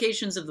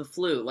complications of the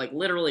flu, like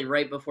literally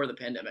right before the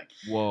pandemic.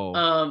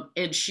 Whoa.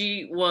 And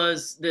she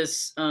was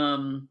this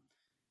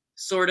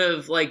sort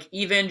of like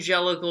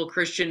evangelical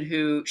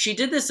Christian she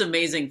did this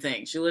amazing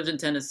thing. She lived in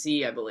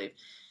Tennessee, I believe.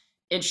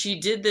 And she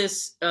did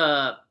this,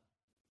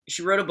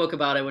 she wrote a book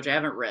about it, which I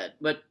haven't read,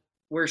 but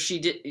where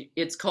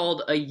it's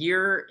called A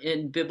Year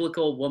in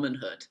Biblical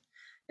Womanhood.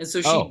 And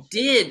so she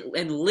did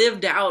and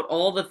lived out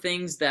all the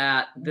things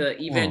that the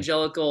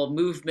evangelical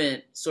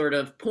movement sort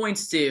of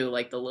points to,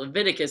 like the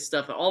Leviticus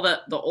stuff, all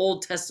that, the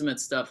Old Testament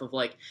stuff of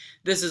like,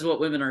 this is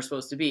what women are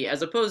supposed to be,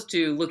 as opposed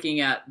to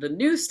looking at the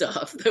new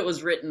stuff that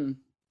was written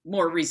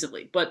more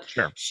recently. But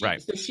so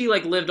she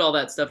like lived all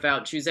that stuff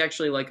out. She was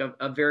actually like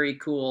a very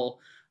cool,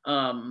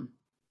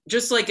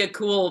 just like a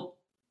cool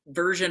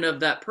version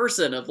of that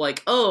person of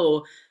like,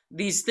 oh,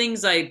 these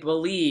things I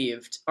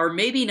believed are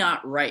maybe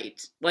not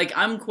right. Like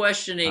I'm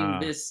questioning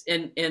this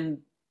and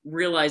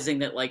realizing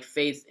that like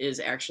faith is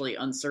actually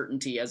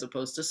uncertainty as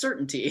opposed to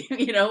certainty,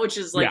 which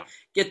is like,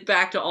 get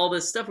back to all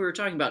this stuff we were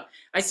talking about.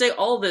 I say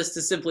all this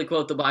to simply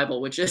quote the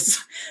Bible, which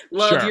is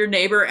love your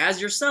neighbor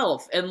as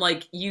yourself. And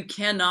like, you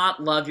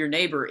cannot love your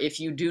neighbor if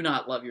you do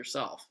not love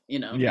yourself,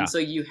 And so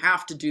you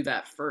have to do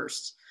that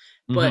first.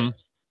 But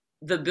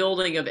the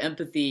building of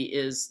empathy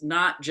is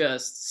not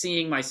just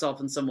seeing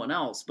myself in someone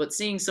else, but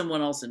seeing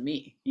someone else in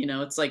me.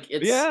 It's like,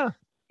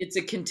 it's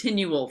a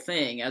continual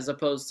thing as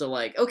opposed to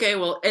like, okay,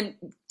 well, and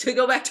to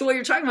go back to what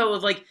you're talking about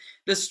with like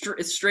the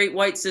straight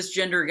white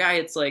cisgender guy,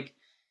 it's like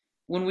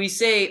when we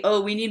say,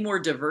 oh, we need more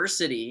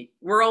diversity,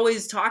 we're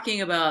always talking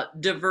about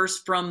diverse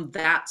from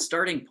that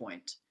starting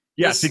point.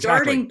 Yes, the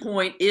starting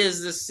point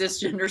is the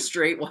cisgender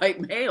straight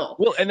white male.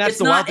 Well, and that's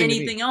it's not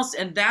anything else,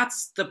 and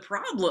that's the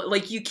problem.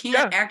 Like you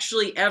can't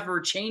actually ever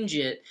change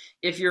it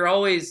if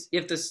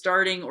the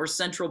starting or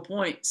central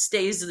point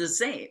stays the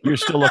same. You're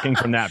still looking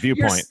from that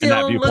viewpoint and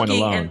that viewpoint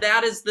alone. And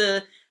that is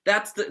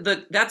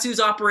that's who's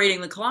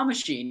operating the claw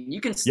machine.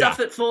 You can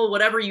stuff it full of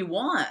whatever you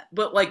want,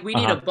 but like we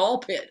need a ball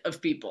pit of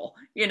people,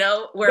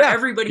 where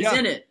everybody's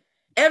in it.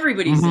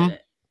 Everybody's in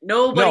it.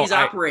 Nobody's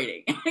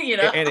operating,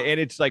 and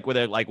it's like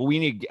we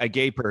need a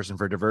gay person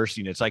for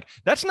diversity. And it's like,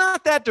 that's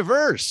not that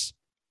diverse.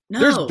 No.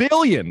 There's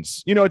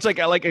billions, it's like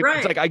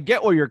it's like, I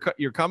get where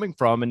you're coming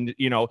from. And,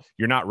 you're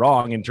not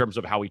wrong in terms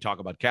of how we talk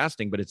about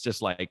casting, but it's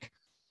just like,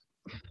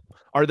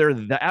 are there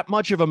that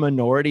much of a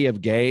minority of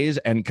gays?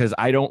 And cause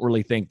I don't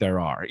really think there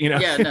are,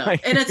 Yeah, no.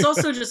 And it's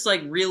also just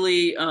like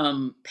really,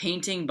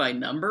 painting by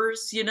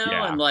numbers,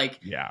 and like,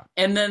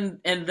 and then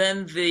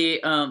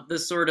the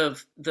sort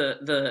of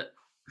the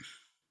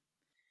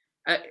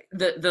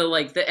the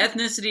like the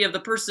ethnicity of the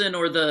person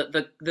or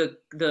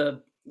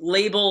the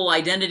label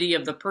identity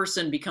of the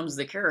person becomes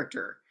the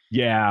character.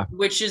 Yeah.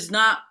 Which is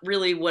not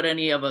really what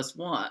any of us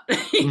want.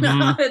 You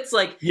know, it's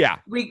like Yeah.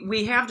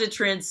 we have to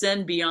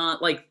transcend beyond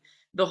like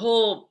the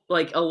whole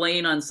like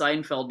Elaine on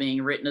Seinfeld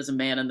being written as a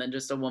man and then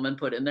just a woman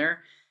put in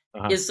there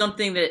is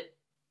something that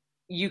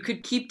you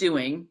could keep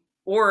doing,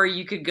 or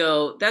you could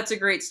go, that's a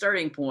great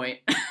starting point.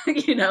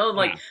 You know,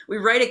 like we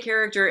write a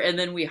character and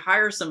then we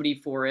hire somebody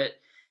for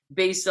it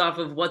based off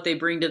of what they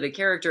bring to the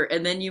character,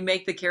 and then you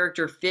make the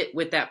character fit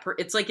with that.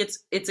 It's like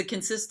it's a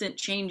consistent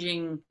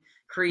changing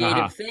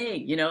creative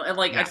thing, you know. And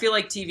like I feel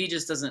like TV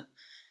just doesn't.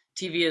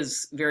 TV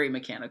is very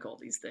mechanical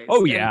these days.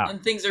 Oh yeah,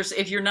 and things are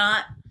if you're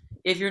not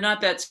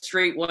that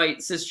straight white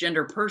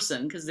cisgender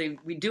person, because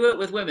we do it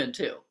with women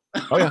too.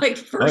 Oh, yeah. Like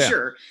for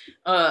sure.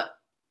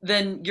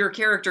 Then your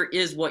character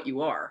is what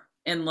you are,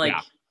 and like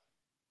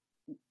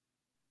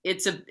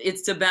it's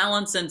a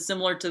balance, and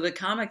similar to the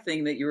comic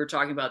thing that you were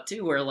talking about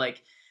too, where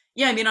like,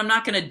 yeah, I mean, I'm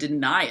not going to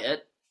deny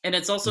it, and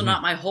it's also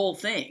not my whole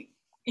thing.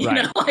 You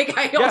know, like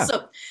I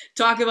also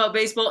talk about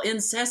baseball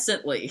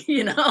incessantly,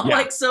 you know,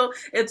 like, so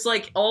it's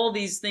like all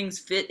these things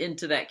fit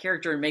into that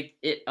character and make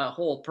it a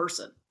whole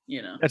person,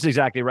 you know. That's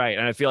exactly right.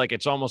 And I feel like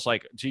it's almost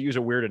like, to use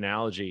a weird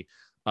analogy,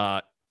 I've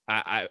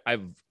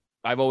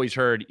always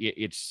heard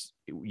it's,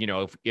 you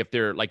know, if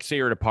they're like, say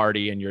you're at a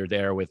party and you're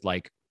there with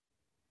like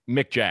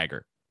Mick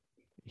Jagger,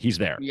 he's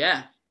there.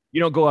 Yeah.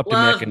 You don't go up to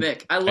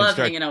Mick. I love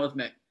hanging out with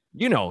Mick.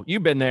 You know,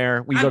 you've been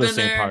there. We go to the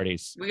same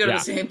parties. We go to the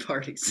same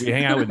parties. We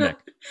hang out with Nick.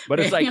 But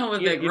it's like, hang out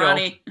with Nick,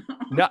 Ronnie.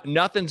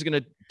 Nothing's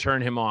going to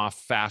turn him off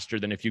faster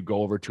than if you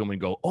go over to him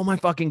and go, oh my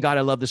fucking God,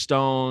 I love the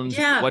Stones.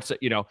 Yeah. What's it?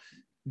 You know,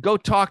 go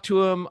talk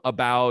to him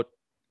about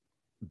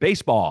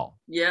baseball.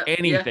 Yeah.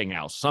 Anything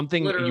else,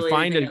 something Literally you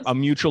find a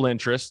mutual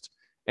interest,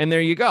 and there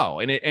you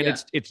go. And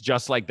it's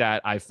just like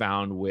that. I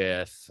found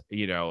with,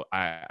 you know,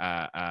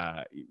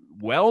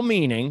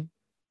 well-meaning,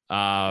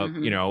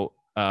 you know,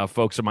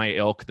 folks of my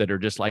ilk that are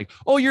just like,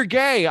 oh, you're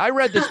gay. I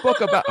read this book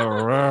about,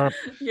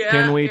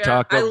 can we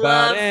talk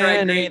about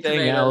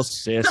anything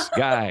else, this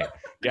guy?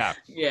 Yeah.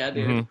 Yeah,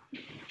 dude.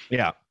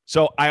 Yeah.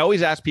 So I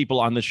always ask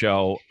people on the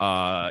show,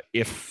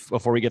 if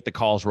before we get the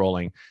calls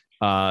rolling,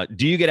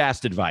 do you get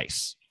asked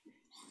advice?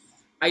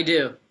 I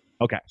do.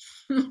 Okay.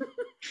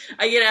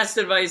 I get asked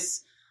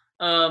advice.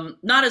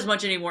 Not as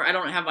much anymore. I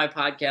don't have my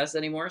podcast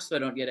anymore, so I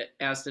don't get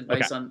asked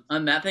advice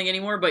on that thing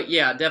anymore. But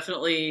yeah,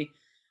 definitely.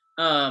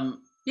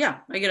 Yeah,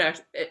 I get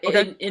asked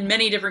in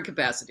many different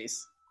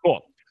capacities.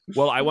 Cool.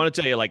 Well, I want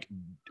to tell you, like,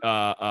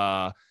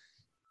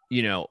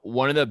 you know,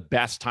 one of the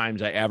best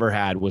times I ever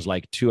had was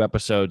like 2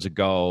 episodes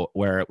ago,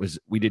 where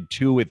we did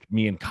 2 with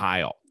me and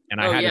Kyle. And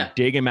I had to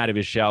dig him out of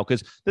his shell,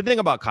 because the thing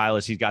about Kyle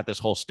is he's got this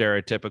whole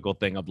stereotypical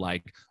thing of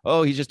like,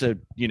 oh, he's just a,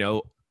 you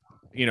know,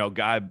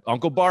 guy,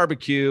 Uncle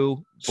Barbecue.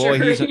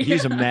 Boy,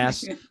 he's a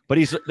mess. But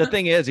the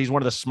thing is, he's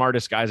one of the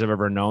smartest guys I've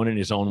ever known in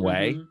his own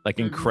way, like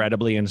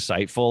incredibly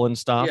insightful and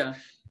stuff. Yeah.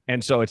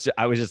 And so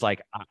I was just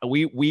like,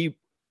 we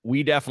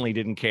definitely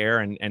didn't care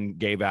and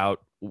gave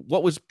out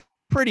what was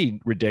pretty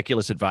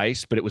ridiculous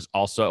advice, but it was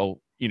also,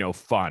 you know,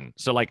 fun.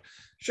 So like,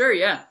 sure.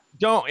 Yeah.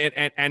 Don't,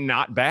 and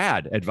not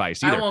bad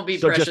advice either. I won't be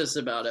precious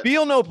about it.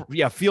 Feel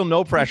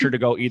no pressure to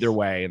go either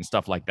way and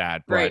stuff like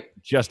that. But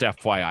just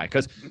FYI,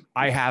 because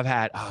I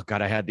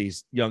had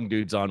these young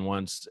dudes on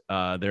once.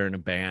 They're in a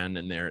band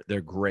and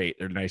they're great.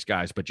 They're nice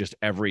guys, but just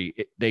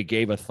they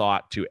gave a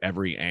thought to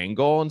every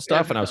angle and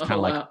stuff. And I was kind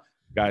of like,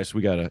 guys,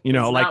 we gotta, you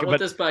know, it's like, not what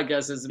this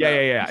podcast is about.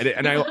 Yeah.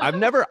 And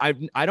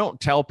I don't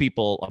tell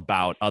people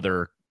about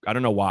other. I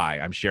don't know why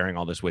I'm sharing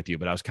all this with you,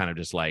 but I was kind of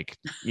just like,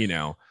 you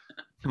know.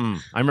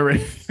 I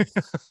remember.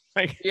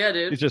 Like, yeah,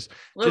 dude. It's just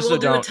we'll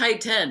do a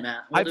tight 10,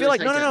 Matt. I feel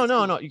like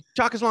no. You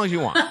talk as long as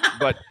you want.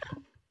 But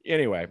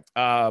anyway,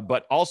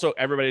 but also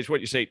everybody's what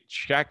you say.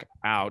 Check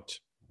out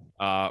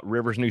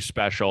River's new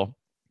special,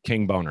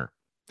 King Boner.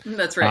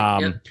 That's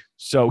right.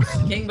 So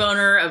King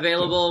Boner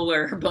available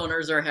where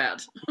boners are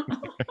had.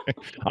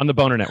 On the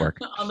Boner Network.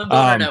 On the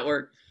Boner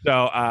Network.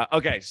 So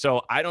okay,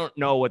 so I don't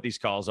know what these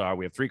calls are.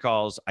 We have 3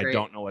 calls. Great. I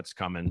don't know what's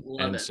coming.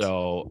 Love it.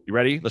 So you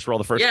ready? Let's roll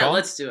the first call. Yeah,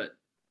 let's do it.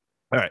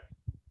 All right.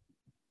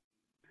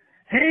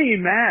 Hey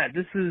Matt,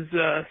 this is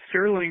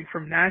Sterling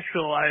from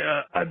Nashville.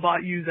 I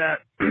bought you that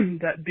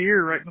that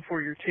beer right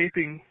before your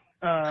taping.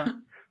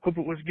 Hope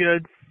it was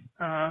good.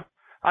 I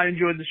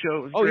enjoyed the show.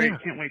 It was great. Yeah.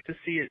 Can't wait to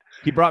see it.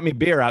 He brought me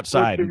beer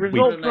outside. The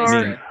results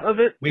of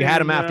it. We had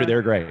them after.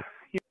 They're great.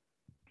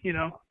 You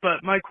know,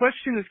 but my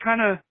question is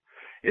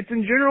it's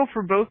in general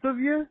for both of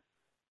you,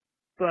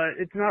 but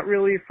it's not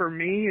really for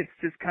me. It's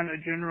just kind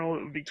of general.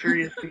 It would be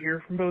curious to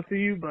hear from both of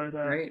you. But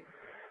right.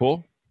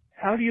 Cool.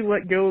 How do you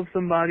let go of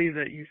somebody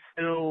that you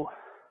still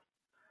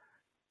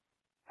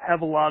have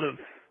a lot of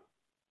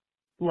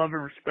love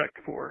and respect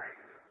for,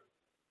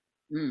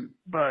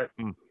 but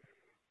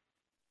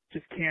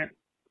just can't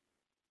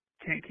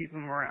keep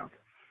them around?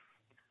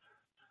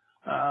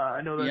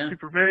 I know that's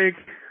super vague,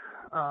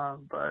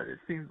 but it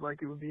seems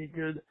like it would be a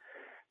good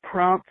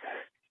prompt.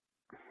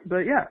 But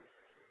yeah,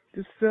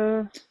 just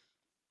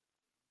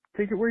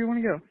take it where you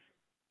want to go.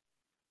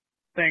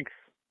 Thanks.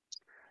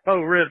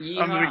 Oh, Riff, I'm a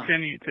Yeehaw. big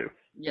fan of you too.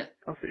 Yeah.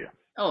 I'll see you.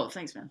 Oh,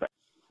 thanks, man.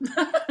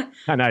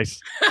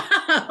 Nice.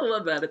 I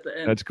love that at the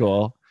end. That's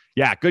cool.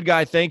 Yeah, good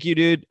guy. Thank you,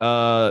 dude.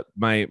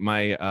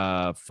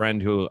 My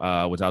friend who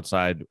was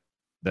outside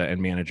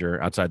and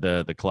manager outside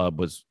the club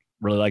was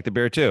really liked the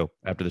beer too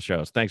after the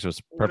show. So thanks. It was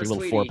a What a perfect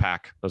little sweetie.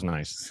 4-pack. That was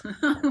nice.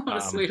 What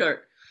a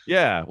sweetheart.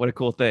 Yeah, what a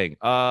cool thing.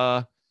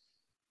 I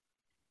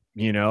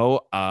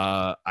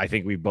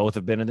think we both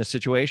have been in this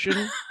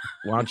situation.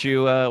 Why don't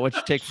you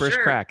take first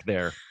Sure. crack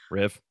there,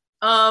 Riv?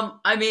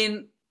 I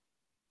mean,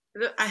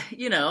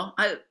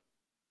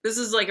 this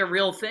is like a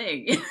real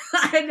thing.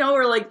 I know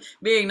we're like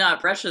being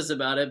not precious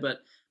about it,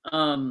 but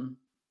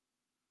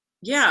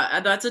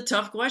yeah, that's a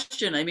tough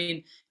question. I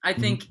mean, I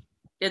think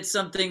it's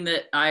something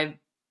that I've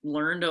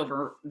learned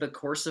over the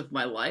course of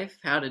my life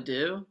how to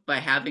do by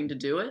having to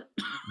do it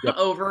Yep.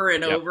 over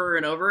and Yep. over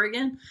and over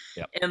again.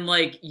 Yep. And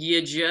like,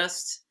 you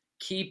just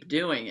keep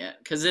doing it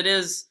because it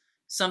is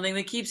something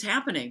that keeps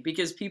happening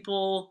because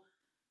people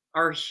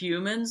are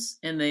humans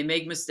and they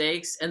make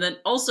mistakes. And then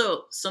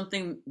also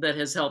something that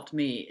has helped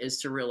me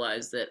is to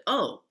realize that,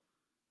 oh,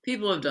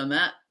 people have done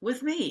that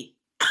with me.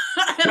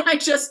 And I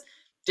just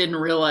didn't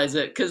realize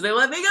it because they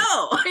let me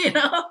go,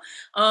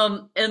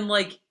 And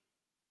like,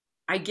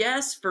 I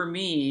guess for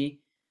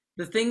me,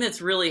 the thing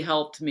that's really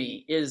helped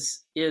me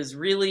is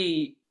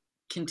really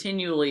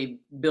continually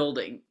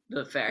building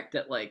the fact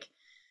that like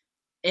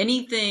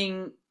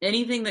anything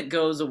that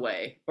goes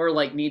away or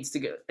like needs to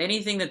go,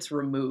 anything that's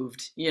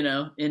removed,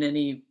 in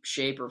any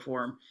shape or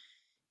form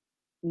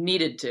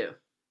needed to.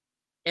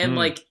 And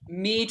like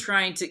me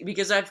trying to,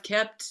 because I've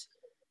kept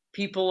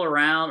people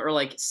around or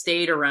like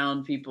stayed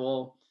around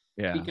people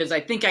because I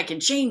think I can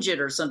change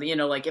it or something,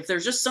 like if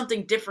there's just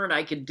something different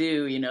I could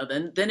do,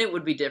 then it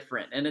would be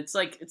different. And it's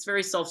like, it's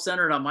very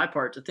self-centered on my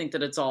part to think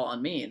that it's all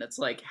on me. And it's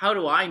like, how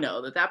do I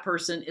know that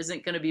person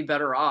isn't going to be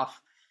better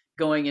off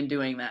going and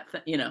doing that,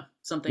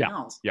 something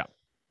else? Yeah.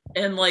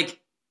 And like,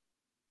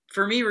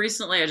 for me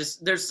recently,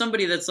 there's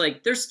somebody that's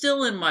like, they're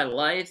still in my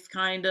life,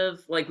 kind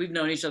of like we've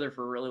known each other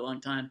for a really long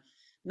time.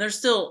 And they're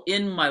still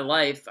in my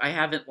life. I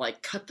haven't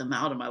like cut them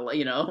out of my life,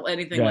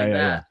 anything that.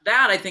 Yeah.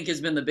 That I think has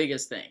been the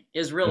biggest thing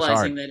is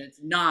realizing that it's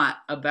not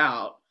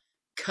about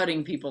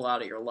cutting people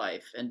out of your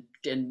life and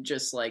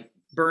just like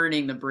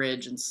burning the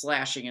bridge and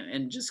slashing it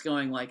and just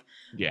going like,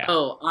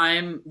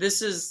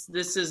 this is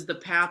the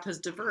path has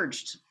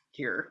diverged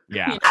here.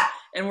 Yeah.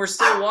 And we're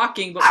still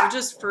walking, but we're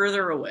just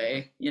further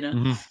away,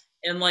 Mm-hmm.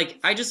 And like,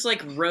 I just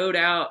like wrote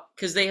out,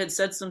 cause they had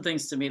said some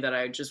things to me that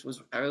I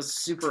was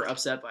super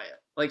upset by it,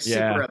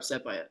 super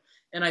upset by it.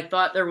 And I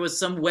thought there was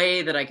some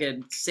way that I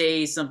could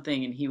say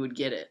something and he would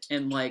get it.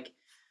 And like,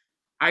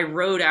 I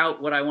wrote out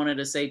what I wanted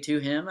to say to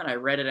him and I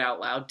read it out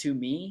loud to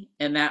me.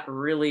 And that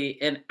really,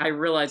 and I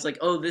realized like,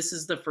 oh, this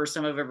is the first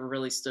time I've ever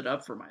really stood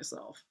up for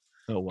myself.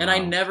 Oh, wow. And I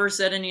never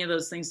said any of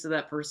those things to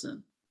that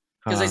person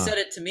because I said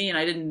it to me and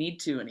I didn't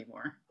need to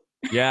anymore.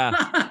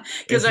 Yeah.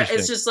 Because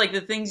it's just like the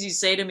things you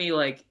say to me,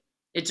 like,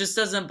 it just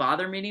doesn't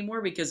bother me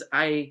anymore because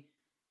I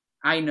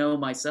know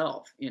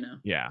myself,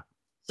 Yeah.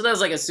 So that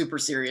was like a super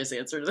serious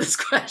answer to this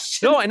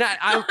question. No, and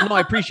I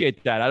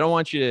appreciate that. I don't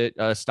want you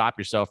to stop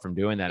yourself from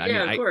doing that.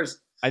 Yeah, I mean, of course.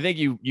 I think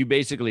you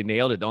basically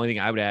nailed it. The only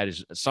thing I would add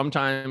is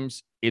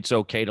sometimes it's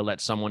okay to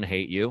let someone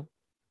hate you.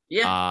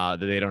 Yeah.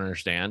 That they don't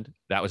understand.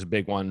 That was a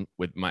big one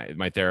with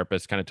my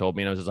therapist kind of told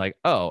me, and I was just like,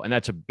 oh, and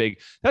that's a big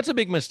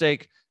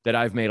mistake that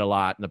I've made a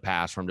lot in the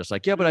past where I'm just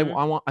like, yeah, but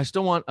I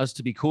still want us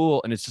to be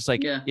cool. And it's just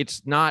like,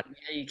 it's not,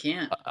 you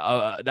can't,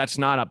 that's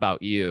not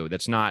about you.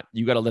 That's not,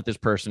 you got to let this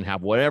person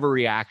have whatever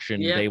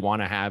reaction they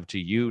want to have to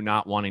you,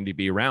 not wanting to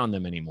be around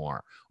them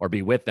anymore or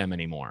be with them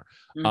anymore.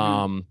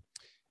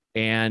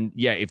 And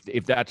yeah,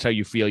 if that's how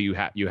you feel, you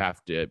have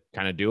to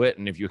kind of do it.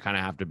 And if you kind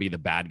of have to be the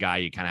bad guy,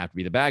 you kind of have to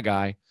be the bad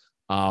guy.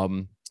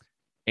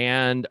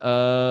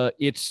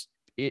 It's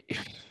going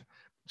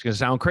to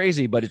sound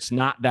crazy, but it's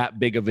not that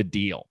big of a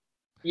deal.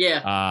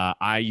 Yeah.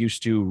 I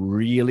used to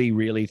really,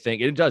 really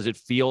think it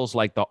feels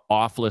like the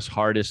awfulest,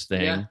 hardest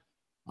thing.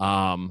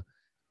 Yeah.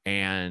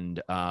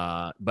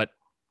 But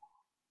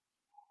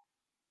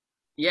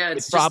yeah,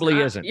 it probably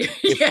isn't.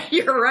 Yeah,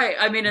 you're right.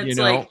 I mean, it's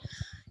like,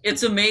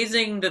 it's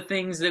amazing the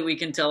things that we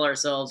can tell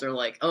ourselves are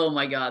like, oh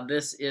my God,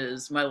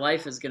 my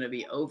life is going to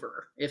be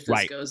over if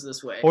this goes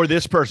this way. Or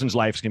this person's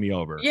life's going to be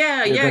over.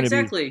 Yeah,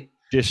 exactly.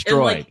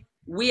 Destroyed. Like,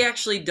 we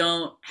actually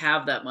don't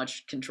have that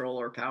much control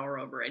or power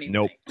over anything.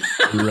 Nope,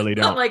 we really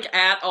don't. Not like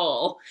at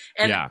all.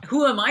 And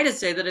who am I to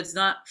say that it's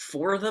not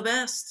for the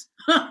best?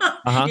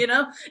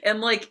 And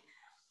like,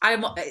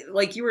 I'm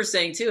like you were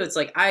saying too, it's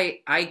like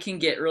I can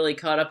get really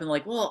caught up in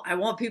like, well, I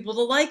want people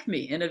to like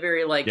me in a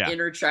very like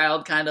inner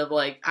child kind of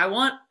like, I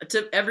want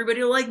everybody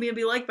to like me and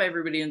be liked by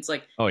everybody. And it's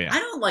like, oh yeah, I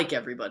don't like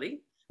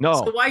everybody. No.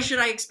 So why should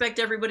I expect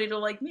everybody to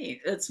like me?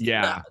 It's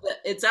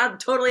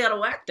totally out of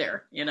whack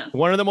there, you know.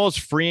 One of the most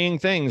freeing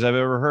things I've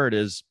ever heard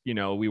is, you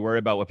know, we worry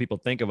about what people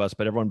think of us,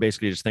 but everyone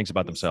basically just thinks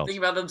about themselves.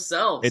 Think about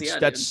themselves.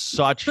 That's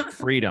such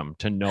freedom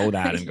to know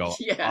that and go,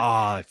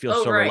 I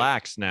feel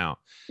relaxed now.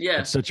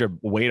 Yeah. It's such a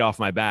weight off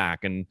my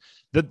back. And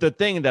the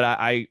thing that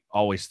I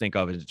always think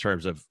of in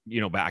terms of, you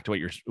know, back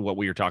to what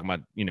we were talking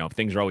about, you know,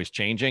 things are always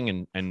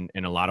changing, and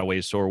in a lot of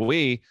ways, so are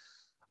we.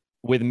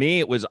 With me,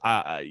 it was,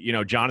 you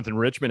know, Jonathan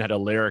Richman had a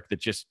lyric that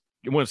just,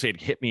 I wouldn't say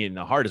it hit me in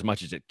the heart as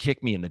much as it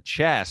kicked me in the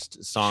chest,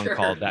 a song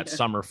called That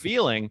Summer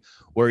Feeling,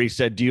 where he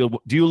said, do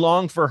you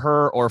long for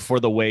her or for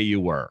the way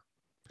you were?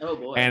 Oh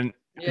boy. And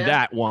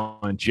that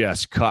one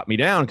just cut me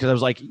down, because I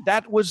was like,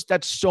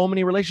 that's so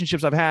many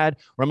relationships I've had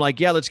where I'm like,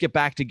 yeah, let's get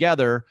back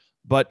together,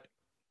 but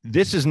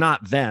this is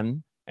not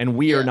then, and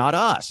we are not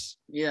us.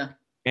 Yeah.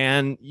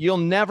 And you'll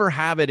never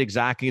have it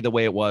exactly the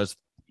way it was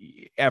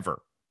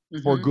ever,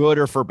 for good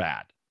or for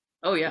bad.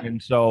 Oh yeah.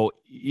 And so,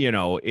 you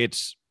know,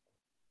 it's,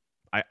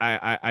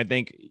 I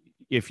think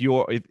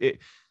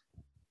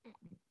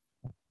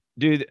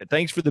dude,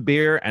 thanks for the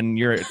beer, and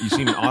you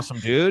seem an awesome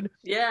dude.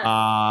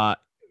 Yeah.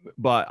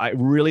 But I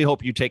really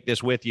hope you take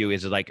this with you.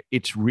 Is like,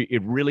 it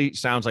really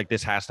sounds like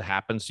this has to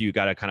happen. So you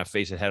got to kind of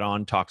face it head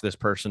on, talk to this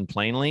person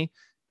plainly,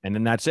 and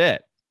then that's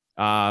it.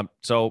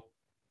 So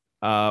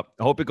I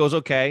hope it goes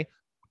okay.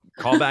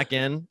 Call back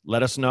in,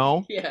 let us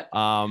know.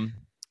 Yeah.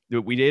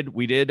 We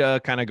did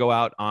kind of go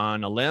out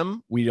on a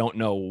limb. We don't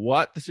know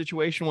what the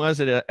situation was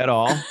at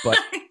all,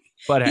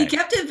 but he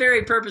kept it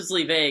very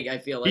purposely vague. I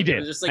feel like he did. It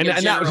was just like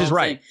and that was just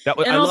right.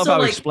 I love how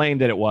he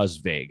explained that it was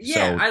vague.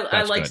 Yeah, so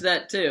I liked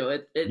that too.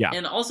 Yeah.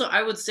 And also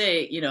I would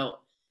say, you know,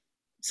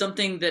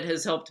 something that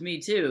has helped me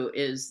too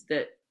is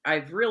that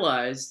I've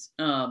realized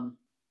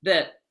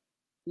that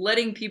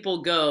letting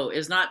people go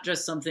is not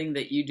just something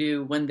that you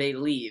do when they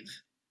leave.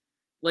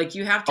 Like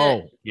you have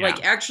to,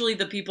 like actually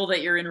the people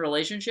that you're in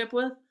relationship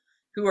with,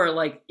 who are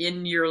like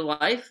in your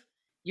life,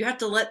 you have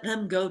to let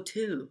them go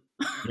too.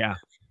 Yeah.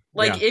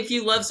 Like if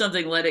you love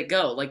something, let it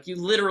go. Like you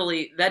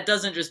literally, that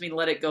doesn't just mean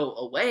let it go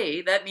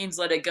away. That means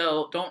let it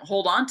go. Don't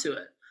hold on to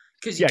it.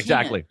 Because you can't.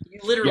 Exactly. You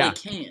literally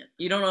can't.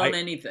 You don't own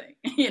anything.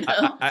 You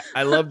know.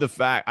 I love the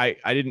fact I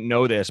didn't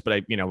know this,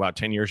 but about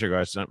 10 years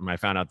ago, I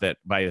found out that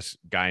by this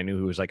guy I knew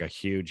who was like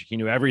he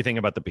knew everything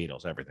about the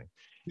Beatles, everything.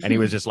 And he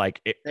was just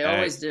like, they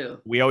always do.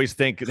 We always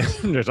think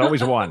there's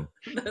always one.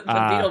 The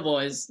Beatle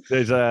Boys.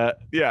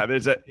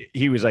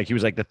 He was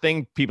like, the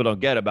thing people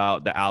don't get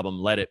about the album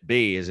Let It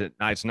Be is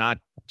it's not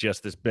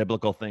just this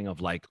biblical thing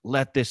of like,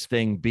 let this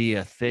thing be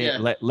a thing.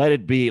 Yeah. Let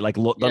it be like,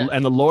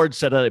 and the Lord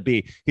said, let it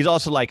be. He's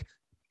also like,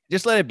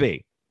 just let it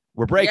be.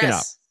 We're breaking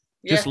up.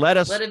 Just let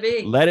it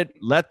be.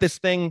 Let this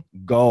thing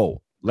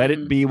go. Let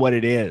it be what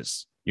it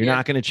is. You're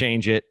not going to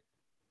change it.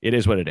 It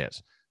is what it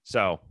is.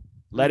 So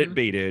let it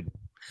be, dude.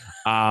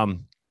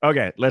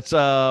 Okay, let's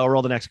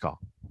roll the next call.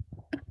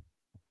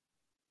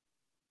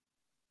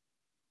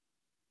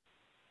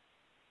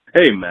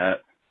 Hey,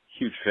 Matt.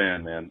 Huge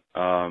fan, man.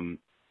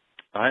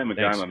 I am a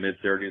guy in my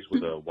mid-30s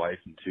with a wife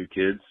and 2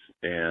 kids,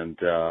 and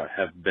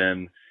have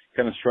been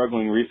kind of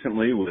struggling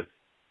recently with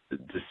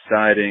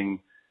deciding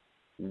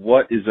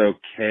what is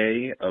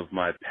okay of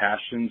my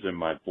passions and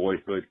my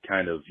boyhood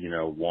kind of,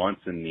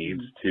 wants and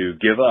needs to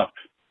give up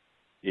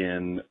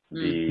in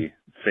the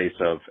face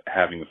of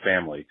having a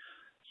family,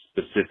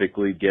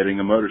 specifically getting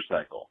a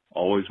motorcycle.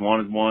 Always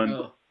wanted one.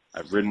 Oh.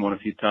 I've ridden one a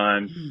few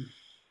times.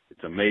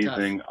 It's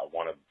amazing. Tough.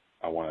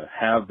 I want to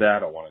have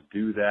that. I want to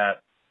do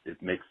that.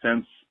 It makes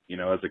sense,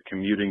 as a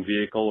commuting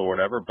vehicle or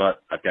whatever,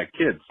 but I've got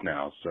kids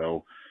now.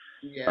 So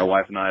my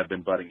wife and I have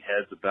been butting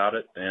heads about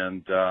it,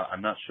 and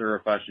I'm not sure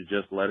if I should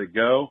just let it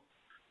go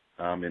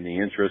in the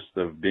interest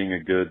of being a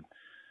good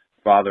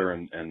father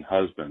and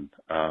husband.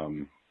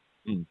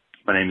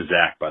 My name is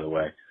Zach, by the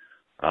way.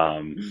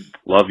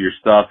 Love your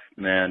stuff,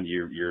 man.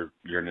 You're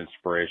an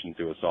inspiration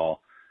to us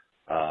all.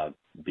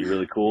 Be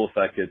really cool if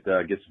I could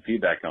get some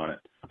feedback on it.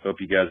 Hope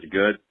you guys are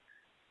good.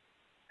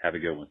 Have a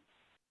good one.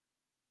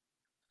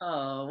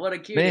 Oh, what a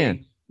cutie.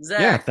 Man. Zach.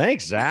 Yeah,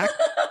 thanks, Zach.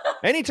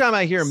 Anytime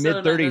I hear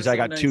mid-30s, I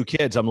got 2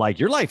 kids, I'm like,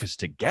 your life is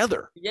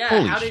together. Yeah,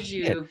 Holy how did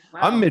shit. you?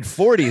 Wow. I'm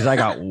mid-40s, I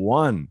got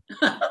one,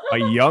 a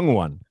young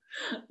one.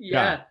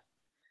 Yeah.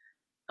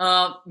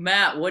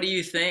 Matt, what do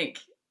you think?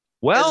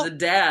 Well, as a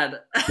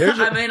dad,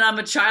 I'm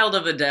a child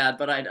of a dad,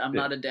 but I'm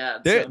not a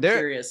dad, so I'm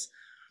curious.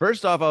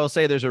 First off, I will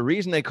say there's a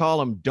reason they call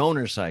them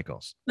donor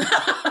cycles.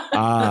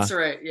 That's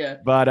right. Yeah.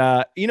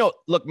 But,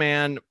 look,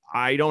 man,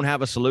 I don't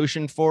have a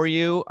solution for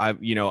you.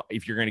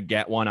 If you're going to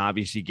get one,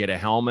 obviously get a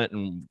helmet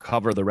and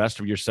cover the rest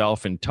of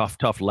yourself in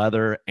tough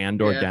leather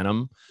or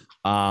denim.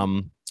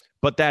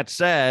 But that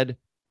said,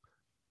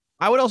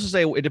 I would also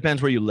say it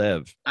depends where you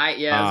live. I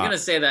was going to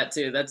say that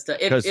too. That's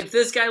if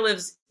this guy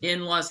lives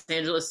in Los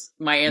Angeles,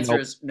 my answer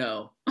is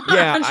no.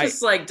 Yeah. I'm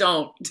just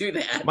don't do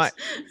that.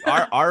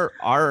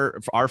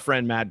 Our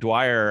friend Matt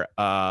Dwyer,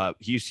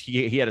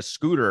 he had a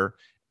scooter,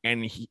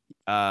 and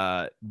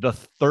the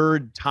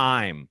third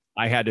time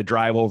I had to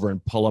drive over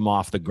and pull him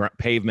off the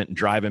pavement and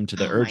drive him to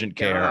the urgent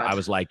care. I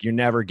was like,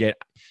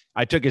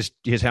 I took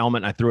his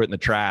helmet and I threw it in the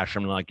trash.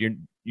 I'm like, you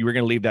were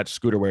going to leave that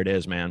scooter where it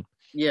is, man.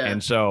 Yeah.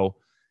 And so,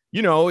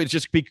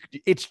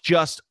 it's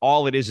just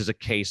all it is a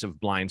case of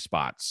blind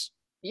spots.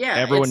 Yeah.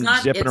 Everyone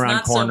zipping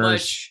around corners. So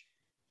much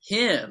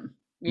him.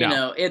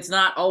 It's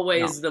not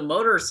always the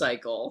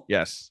motorcycle.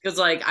 Yes. Because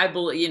I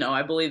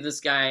believe this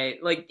guy,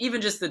 like even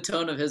just the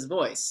tone of his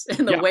voice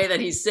and the way that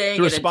he's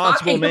saying it and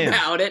talking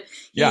about it,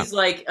 he's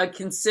like a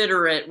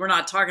considerate. We're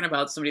not talking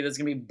about somebody that's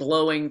going to be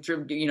blowing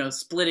through,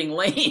 splitting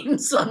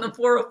lanes on the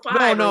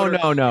 405.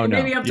 No.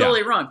 Maybe I'm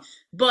totally wrong.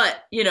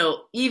 But,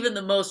 even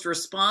the most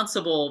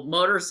responsible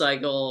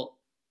motorcycle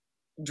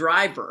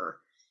driver,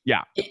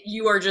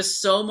 you are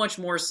just so much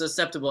more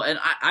susceptible. And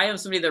I am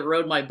somebody that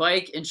rode my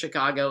bike in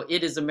Chicago.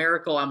 It is a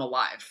miracle I'm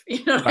alive.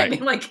 You know what I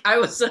mean? Like I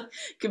was a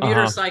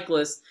commuter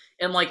cyclist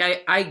and like,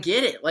 I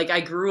get it. Like I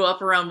grew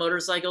up around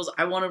motorcycles.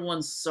 I wanted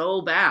one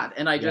so bad.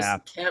 And I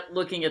just kept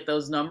looking at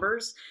those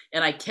numbers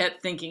and I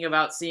kept thinking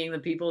about seeing the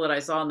people that I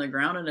saw on the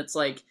ground. And it's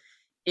like,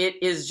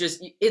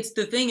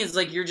 the thing is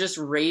like, you're just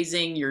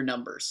raising your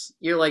numbers.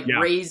 You're like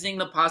raising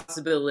the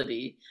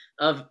possibility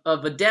of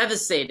a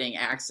devastating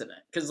accident.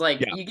 Cause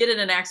you get in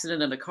an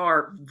accident in a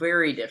car,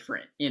 very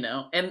different,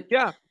 and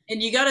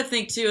you got to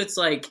think too, it's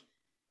like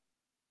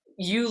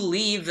you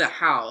leave the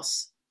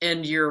house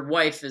and your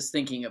wife is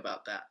thinking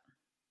about that,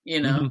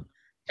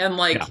 and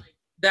like,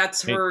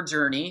 that's her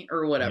journey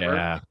or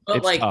whatever.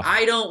 But like, tough.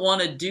 I don't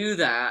want to do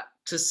that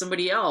to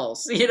somebody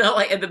else,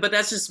 but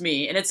that's just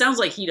me. And it sounds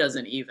like he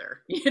doesn't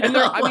either.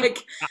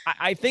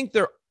 I think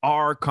there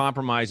are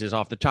compromises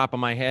off the top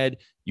of my head.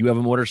 You have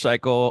a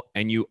motorcycle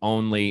and you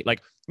only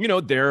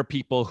there are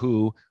people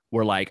who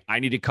were like, I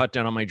need to cut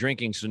down on my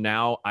drinking. So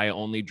now I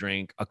only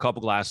drink a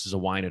couple glasses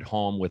of wine at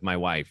home with my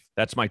wife.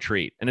 That's my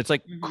treat. And it's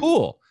like,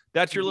 cool.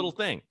 That's your little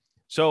thing.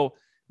 So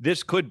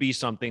this could be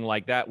something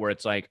like that where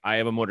it's like, I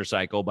have a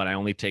motorcycle, but I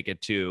only take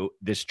it to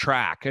this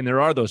track. And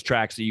there are those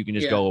tracks that you can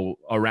just go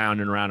around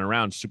and around and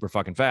around super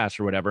fucking fast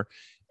or whatever.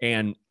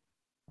 And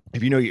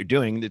if you know what you're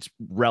doing, it's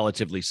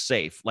relatively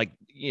safe. Like,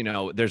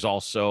 there's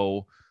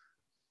also,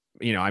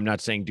 I'm not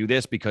saying do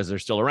this because they're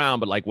still around,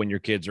 but like when your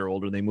kids are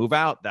older, they move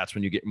out. That's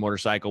when you get a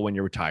motorcycle when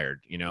you're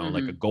retired,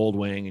 like a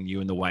Goldwing and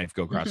you and the wife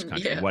go cross the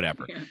country,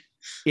 whatever. Yeah.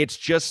 It's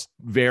just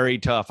very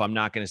tough. I'm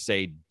not going to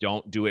say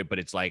don't do it, but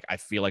it's like, I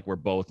feel like we're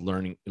both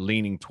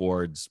leaning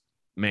towards,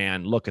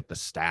 man, look at the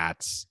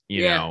stats,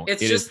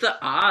 it's just the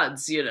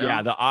odds,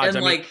 Yeah. The odds.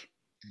 And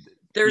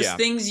there's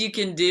things you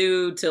can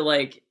do to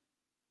like,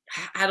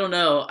 I don't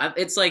know.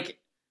 It's like,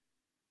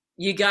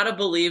 you got to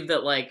believe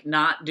that like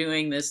not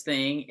doing this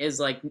thing is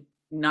like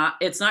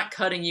it's not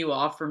cutting you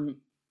off from,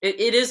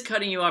 it is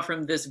cutting you off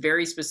from this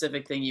very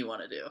specific thing you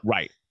want to do.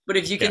 Right. But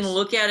if you can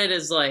look at it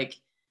as like,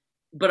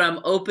 but I'm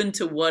open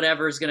to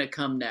whatever's going to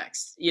come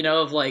next,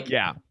 of like,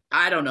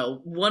 I don't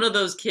know, one of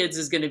those kids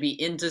is going to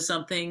be into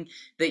something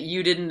that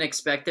you didn't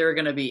expect they were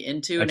going to be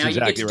into. That's now you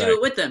get to do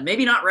it with them.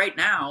 Maybe not right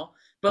now,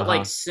 but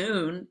like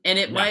soon. And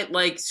it might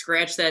like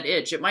scratch that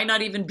itch. It might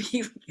not even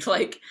be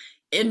like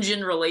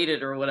engine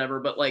related or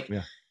whatever, but like,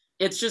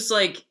 it's just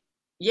like,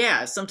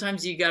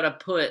 sometimes you got to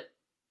put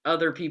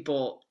other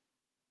people.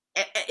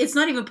 It's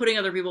not even putting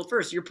other people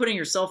first. You're putting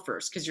yourself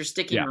first because you're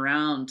sticking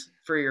around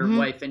for your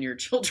wife and your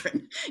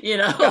children,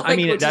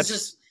 which is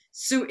just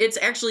it's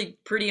actually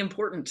pretty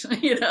important, to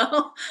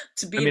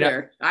be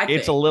there. I think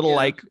it's a little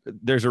like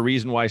there's a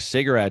reason why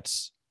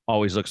cigarettes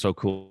always look so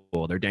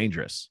cool. They're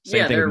dangerous.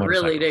 Same thing they're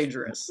really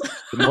dangerous.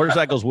 The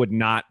motorcycles would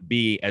not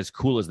be as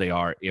cool as they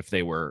are if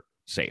they were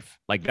safe.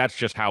 Like that's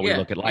just how we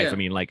look at life. I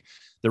mean, like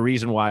the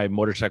reason why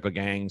motorcycle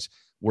gangs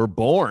were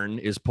born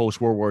is post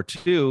World War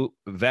II.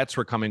 Vets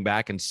were coming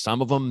back, and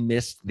some of them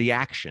missed the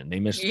action. They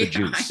missed the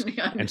juice,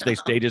 and so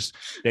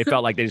they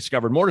felt like they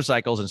discovered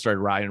motorcycles and started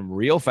riding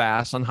real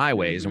fast on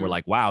highways, and were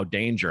like, "Wow,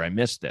 danger! I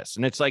missed this."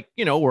 And it's like,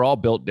 we're all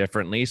built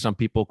differently. Some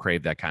people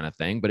crave that kind of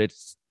thing, but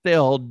it's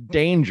still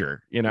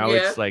danger.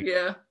 It's like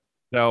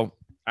so.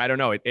 I don't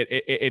know.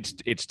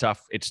 It's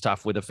tough. It's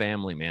tough with a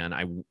family,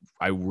 man.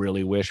 I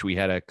really wish we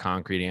had a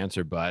concrete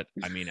answer, but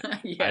I mean, I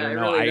don't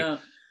know. Really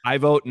I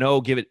vote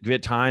no. Give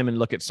it time and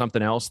look at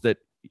something else that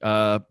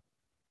the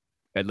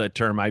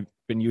term I've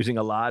been using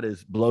a lot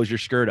is blows your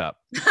skirt up.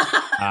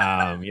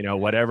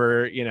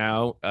 Whatever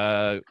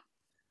gives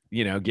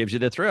you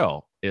the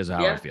thrill is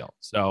how I feel.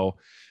 So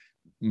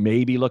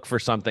maybe look for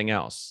something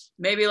else.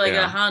 Maybe like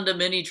a Honda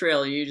mini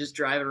trailer. You just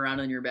drive it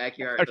around in your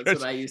backyard. That's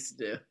what I used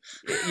to do.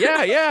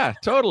 Yeah,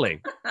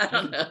 totally. I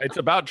don't know. It's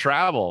about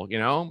travel,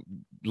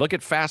 Look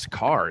at fast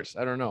cars.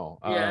 I don't know.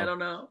 I don't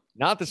know.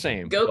 Not the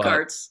same.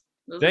 Go-karts.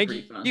 Thank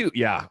you.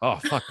 Yeah. Oh,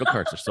 fuck.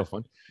 Go-karts are so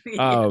fun.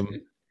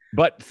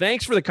 But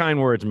thanks for the kind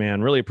words,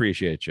 man. Really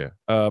appreciate you.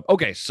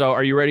 Okay. So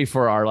are you ready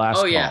for our last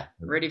call? Yeah.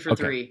 Ready for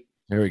 3.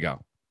 Here we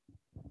go.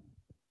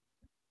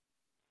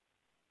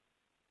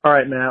 All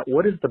right, Matt,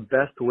 what is the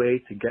best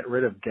way to get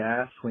rid of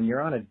gas when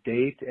you're on a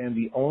date and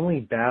the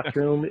only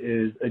bathroom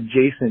is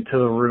adjacent to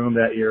the room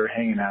that you're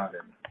hanging out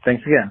in?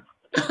 Thanks again.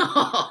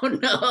 Oh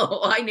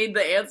no, I need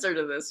the answer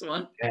to this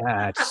one.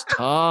 Yeah, it's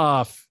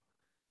tough.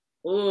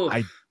 Ooh,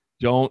 I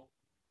don't.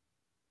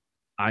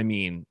 I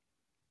mean,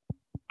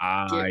 get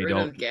I rid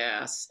don't of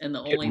gas, and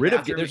the get only rid of.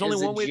 bathroom There's only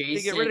is one way to get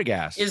rid adjacent. of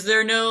gas. Is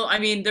there no? I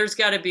mean, there's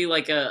got to be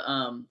like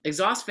a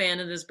exhaust fan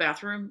in this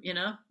bathroom,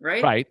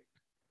 right? Right.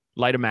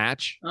 Light a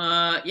match.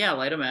 Yeah,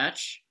 light a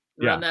match.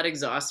 Run that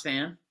exhaust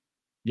fan.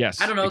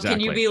 Yes. I don't know.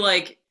 Exactly. Can you be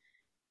like,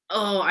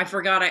 oh, I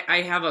forgot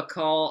I have a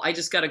call. I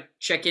just got to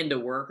check into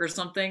work or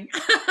something.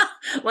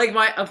 Like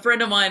a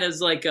friend of mine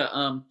is like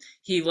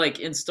he like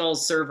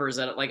installs servers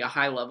at like a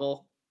high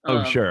level.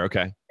 Oh, sure.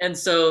 Okay. And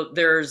so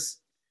there's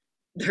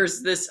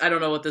this, I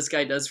don't know what this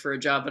guy does for a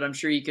job, but I'm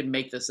sure you can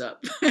make this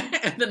up.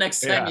 And the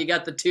next time you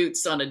got the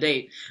toots on a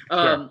date,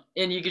 and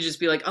you could just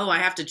be like, oh, I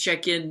have to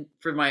check in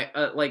for my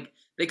like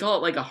they call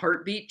it like a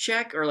heartbeat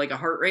check or like a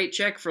heart rate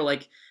check for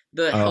like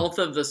the health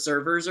of the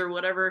servers or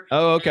whatever.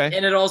 Oh, okay.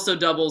 And it also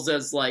doubles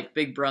as like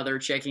Big Brother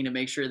checking to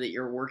make sure that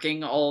you're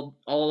working all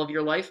of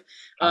your life.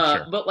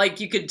 Sure. But like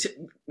you could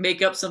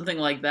make up something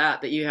like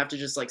that you have to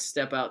just like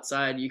step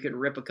outside. You could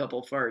rip a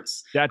couple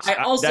farts.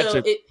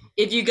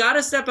 If you got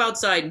to step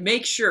outside,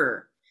 make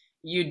sure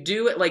you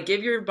do it. Like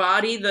give your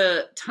body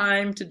the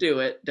time to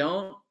do it.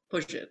 Don't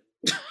push it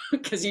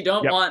because you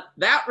don't want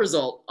that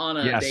result on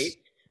a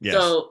date. Yes.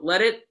 So let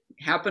it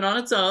happen on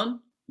its own.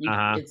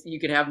 You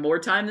could have more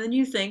time than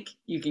you think.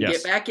 You can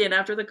get back in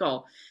after the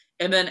call.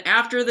 And then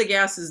after the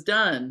gas is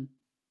done,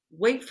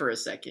 wait for a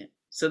second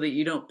so that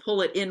you don't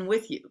pull it in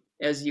with you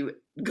as you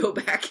go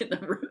back in the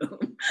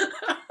room.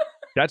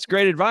 That's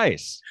great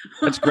advice.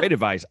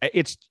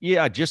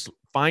 Just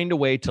find a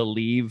way to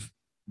leave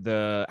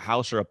the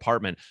house or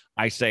apartment.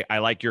 I say, I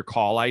like your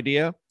call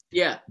idea.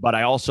 Yeah. But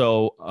I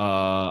also,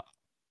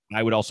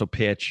 I would also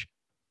pitch,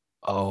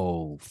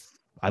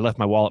 I left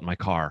my wallet in my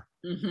car.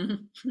 Mm-hmm.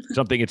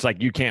 Something. It's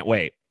like, you can't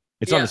wait.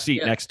 It's on the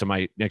seat next to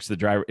the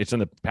driver. It's in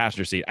the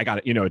passenger seat. I got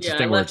it. It's a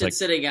thing where it's like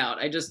sitting out.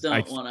 I just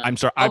don't want to. I'm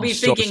sorry. I'll be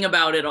thinking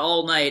about it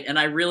all night, and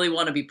I really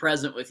want to be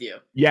present with you.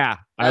 Yeah,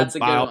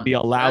 I'll be a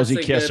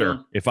lousy kisser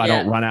if I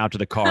don't run out to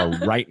the car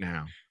right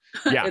now.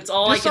 Yeah, it's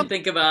all I can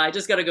think about. I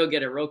just got to go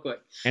get it real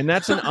quick. And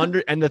that's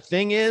and the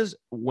thing is,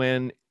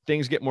 when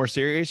things get more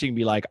serious, you can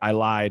be like, I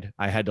lied.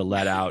 I had to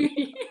let out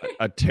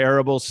a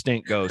terrible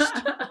stink ghost.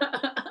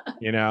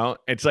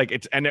 It's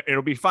like and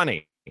it'll be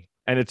funny.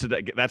 And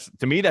that's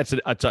to me, that's a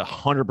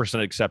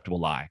 100% acceptable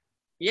lie.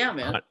 Yeah,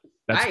 man.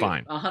 That's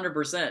fine.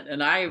 100%.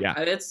 And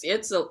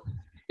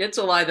it's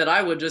a lie that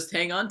I would just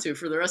hang on to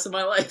for the rest of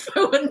my life.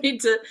 I wouldn't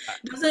need to.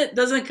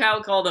 Doesn't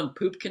Kyle call them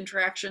poop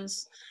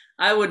contractions?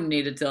 I wouldn't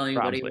need to tell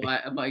anybody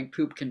my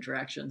poop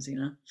contractions.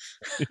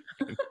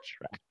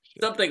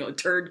 Something like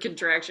turd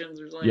contractions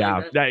or something. Yeah,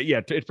 like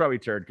that. It's probably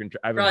turd.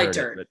 Probably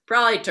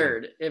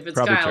turd. If it's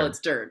Kyle, turd. It's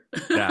turd.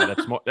 Yeah,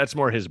 that's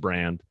more his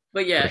brand.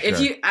 But yeah,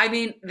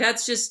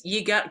 that's just,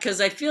 you got, because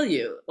I feel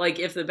you. Like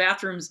if the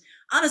bathroom's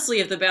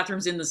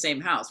in the same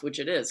house, which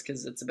it is,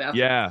 because it's a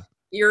bathroom,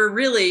 you're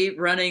really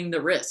running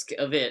the risk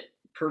of it,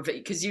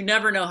 because you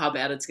never know how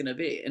bad it's going to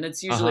be. And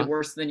it's usually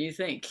worse than you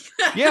think.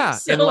 Yeah.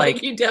 So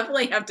and you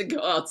definitely have to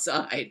go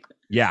outside.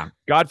 Yeah.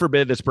 God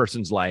forbid this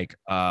person's like,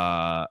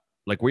 where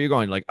you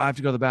going? Like, I have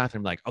to go to the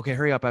bathroom. Like, okay,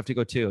 hurry up. I have to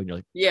go too. And you're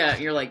like, yeah,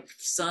 you're like,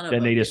 son of a.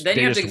 Then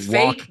you have to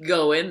fake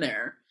go in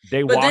there.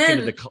 They walk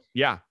into the,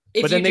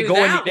 but then they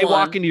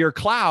walk into your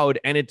cloud,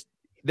 and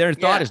their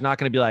thought is not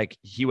going to be like,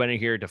 he went in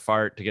here to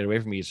fart to get away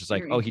from me. It's just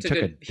like, he took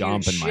a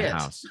dump in my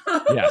house.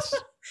 Yes.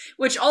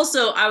 Which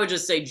also, I would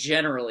just say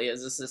generally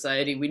as a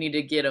society, we need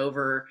to get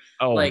over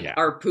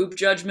our poop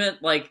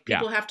judgment. Like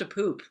people have to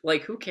poop.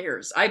 Like who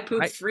cares? I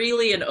poop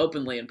freely and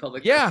openly in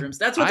public restrooms.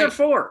 That's what they're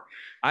for.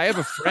 I have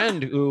a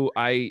friend who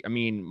I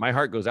mean, my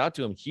heart goes out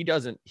to him. He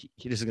doesn't,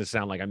 this is going to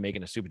sound like I'm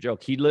making a stupid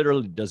joke. He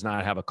literally does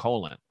not have a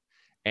colon.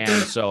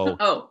 And so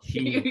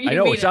I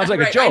know it sounds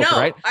like a joke,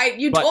 right?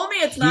 You told me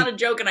it's not a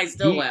joke, and I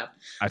still laugh.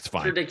 That's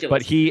fine. It's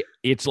ridiculous. But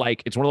it's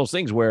one of those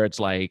things where it's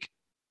like,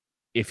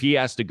 if he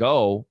has to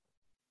go,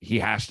 he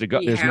has to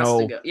go. There's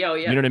no, you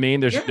know what I mean?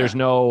 There's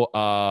no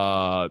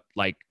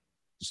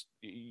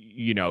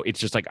it's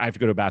just like, I have to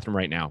go to the bathroom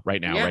right now.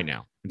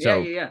 And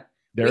so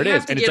there it is. We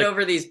have to get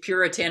over these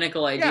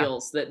puritanical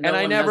ideals that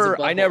I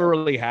never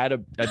really had a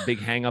big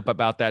hang up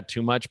about that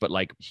too much, but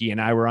like he and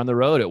I were on the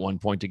road at one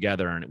point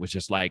together, and it was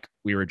just like,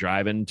 we were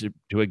driving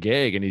to a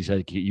gig, and he's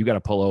like, you got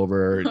to pull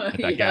over at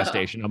that gas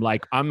station. I'm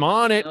like, I'm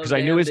on it, because I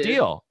knew his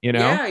deal,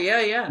 Yeah.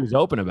 He was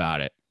open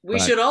about it. We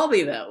should all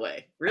be that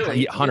way,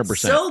 really. 100%.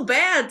 It's so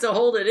bad to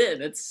hold it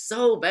in. It's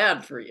so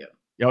bad for you.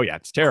 Oh yeah,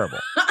 it's terrible.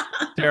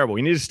 Terrible.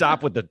 We need to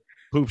stop with the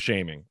poop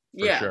shaming.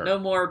 Sure. No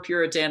more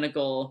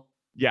puritanical.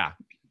 Yeah.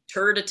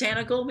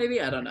 Turd-atanical,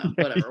 maybe? I don't know.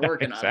 Whatever.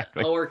 Working on it.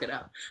 I'll work it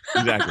out.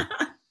 Exactly.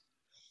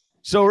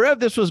 So, Rev,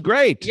 this was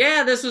great.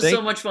 Yeah, this was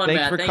so much fun,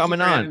 Matt. Thanks for coming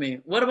on. Having me.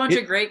 What a bunch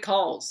of great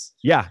calls.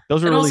 Yeah,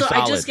 those are really solid.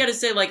 I just got to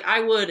say, like, I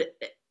would,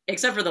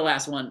 except for the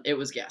last one, it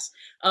was gas.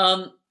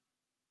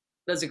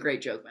 That's a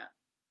great joke, Matt.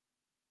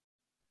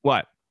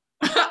 What?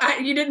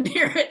 You didn't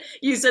hear it.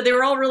 You said they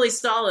were all really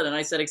solid, and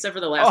I said except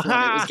for the last one,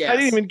 it was gas. I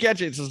didn't even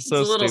catch it. It's a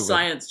little stupid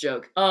science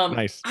joke.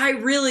 Nice. I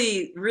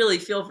really, really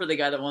feel for the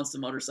guy that wants the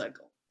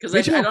motorcycle because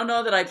I don't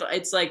know that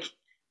it's like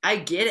I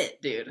get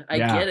it, dude. I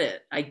get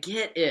it. I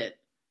get it.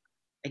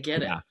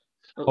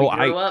 But we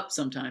grow up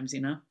sometimes,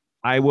 you know.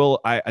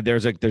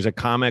 There's a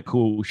comic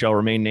who shall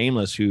remain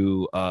nameless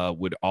who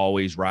would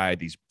always ride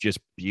these just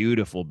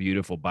beautiful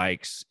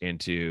bikes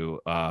into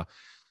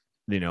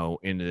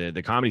into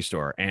the Comedy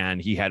Store,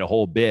 and he had a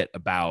whole bit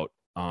about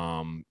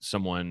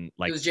someone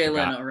like it was Jay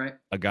Leno, right?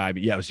 A guy,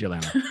 but yeah, it was Jay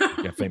Leno.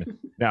 Yeah, famous.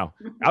 No,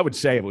 I would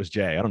say it was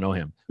Jay. I don't know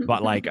him,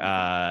 but like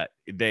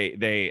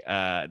they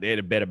had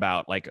a bit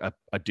about like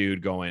a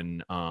dude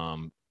going,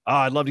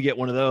 I'd love to get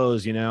one of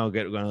those, get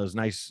one of those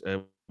nice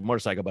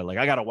motorcycle, but like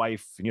I got a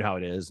wife, and you know how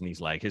it is. And he's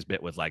like, his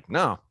bit was like,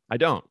 no, I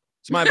don't.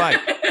 It's my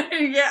bike.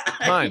 Yeah,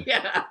 mine.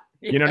 Yeah.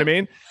 You know what I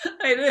mean?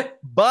 I do.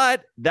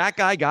 But that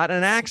guy got in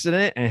an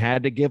accident and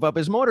had to give up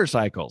his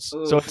motorcycles.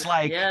 Oof. So it's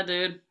like, yeah,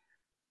 dude.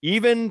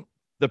 Even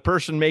the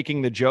person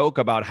making the joke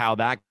about how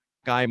that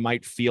guy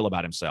might feel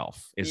about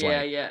himself is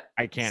I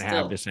can't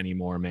have this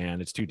anymore, man.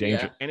 It's too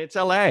dangerous. And it's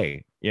LA,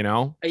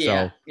 Yeah.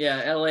 So,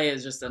 yeah. LA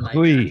is just a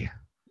nightmare.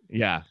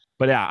 Yeah.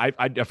 But yeah,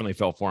 I definitely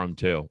felt for him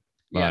too.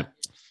 But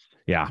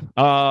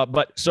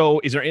but so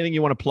is there anything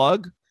you want to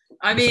plug?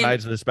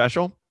 Besides the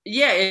special?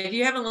 Yeah, if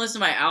you haven't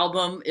listened to my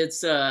album,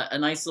 it's a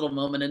nice little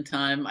moment in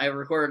time. I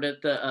recorded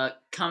at the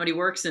Comedy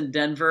Works in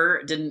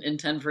Denver. Didn't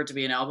intend for it to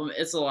be an album.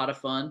 It's a lot of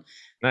fun.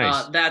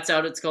 Nice. That's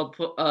out. It's called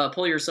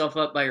Pull Yourself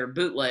Up by Your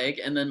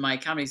Bootleg. And then my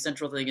Comedy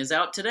Central thing is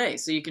out today.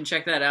 So you can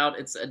check that out.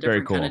 It's a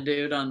different kind of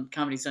dude on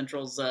Comedy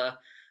Central's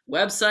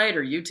website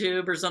or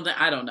YouTube or something.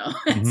 I don't know.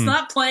 It's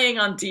not playing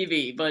on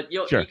TV, but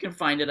you can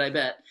find it, I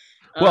bet.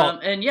 Well,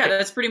 and yeah,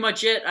 that's pretty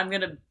much it. I'm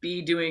going to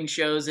be doing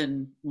shows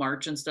in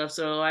March and stuff.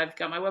 So I've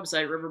got my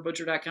website,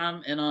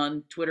 riverbutcher.com, and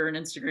on Twitter and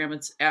Instagram,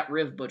 it's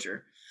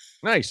 @rivbutcher.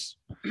 Nice.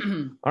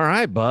 All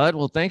right, bud.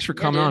 Well, thanks for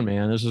coming on,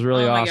 man. This is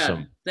really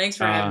awesome. God. Thanks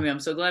for having me. I'm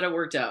so glad it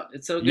worked out.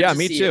 It's so good. Yeah, to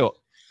me see too.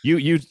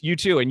 You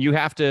too. And you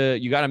got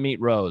to meet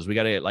Rose. We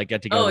got to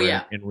get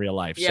together in real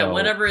life. Yeah. So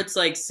whenever it's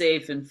like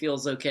safe and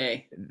feels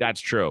okay.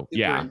 That's true.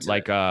 Yeah.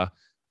 Like, we're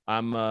all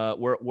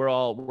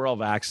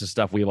vaxxed and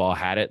stuff. We've all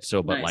had it.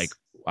 So, but like,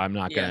 I'm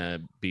not going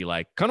to be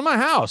like, come to my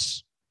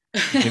house, or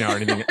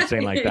anything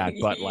saying like that.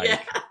 But like,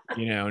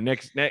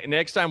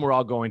 next time we're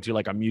all going to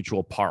like a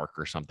mutual park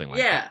or something like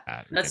that.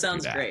 Yeah, that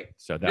sounds great.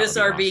 So this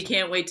RB awesome.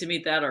 Can't wait to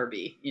meet that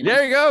RB.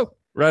 There you go.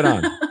 Right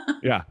on.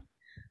 Yeah.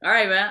 All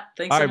right, Matt.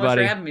 Thanks so much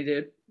for having me,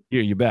 dude.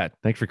 You bet.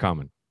 Thanks for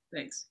coming.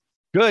 Thanks.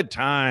 Good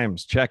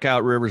times. Check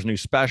out River's new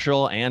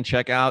special and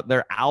check out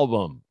their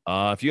album.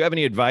 If you have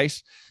any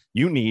advice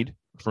you need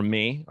from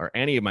me or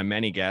any of my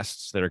many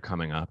guests that are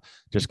coming up,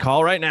 just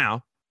call right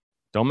now.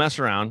 Don't mess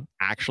around.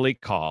 Actually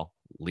call.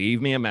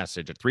 Leave me a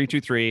message at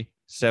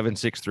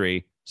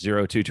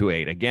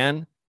 323-763-0228.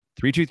 Again,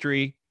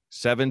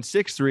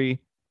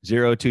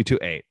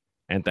 323-763-0228.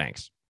 And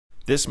thanks.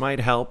 This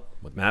Might Help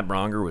with Matt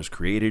Bronger was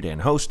created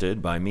and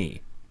hosted by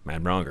me,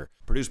 Matt Bronger.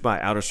 Produced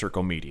by Outer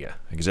Circle Media.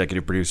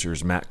 Executive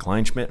producers Matt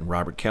Kleinschmidt and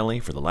Robert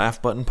Kelly for the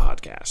Laugh Button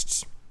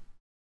Podcasts.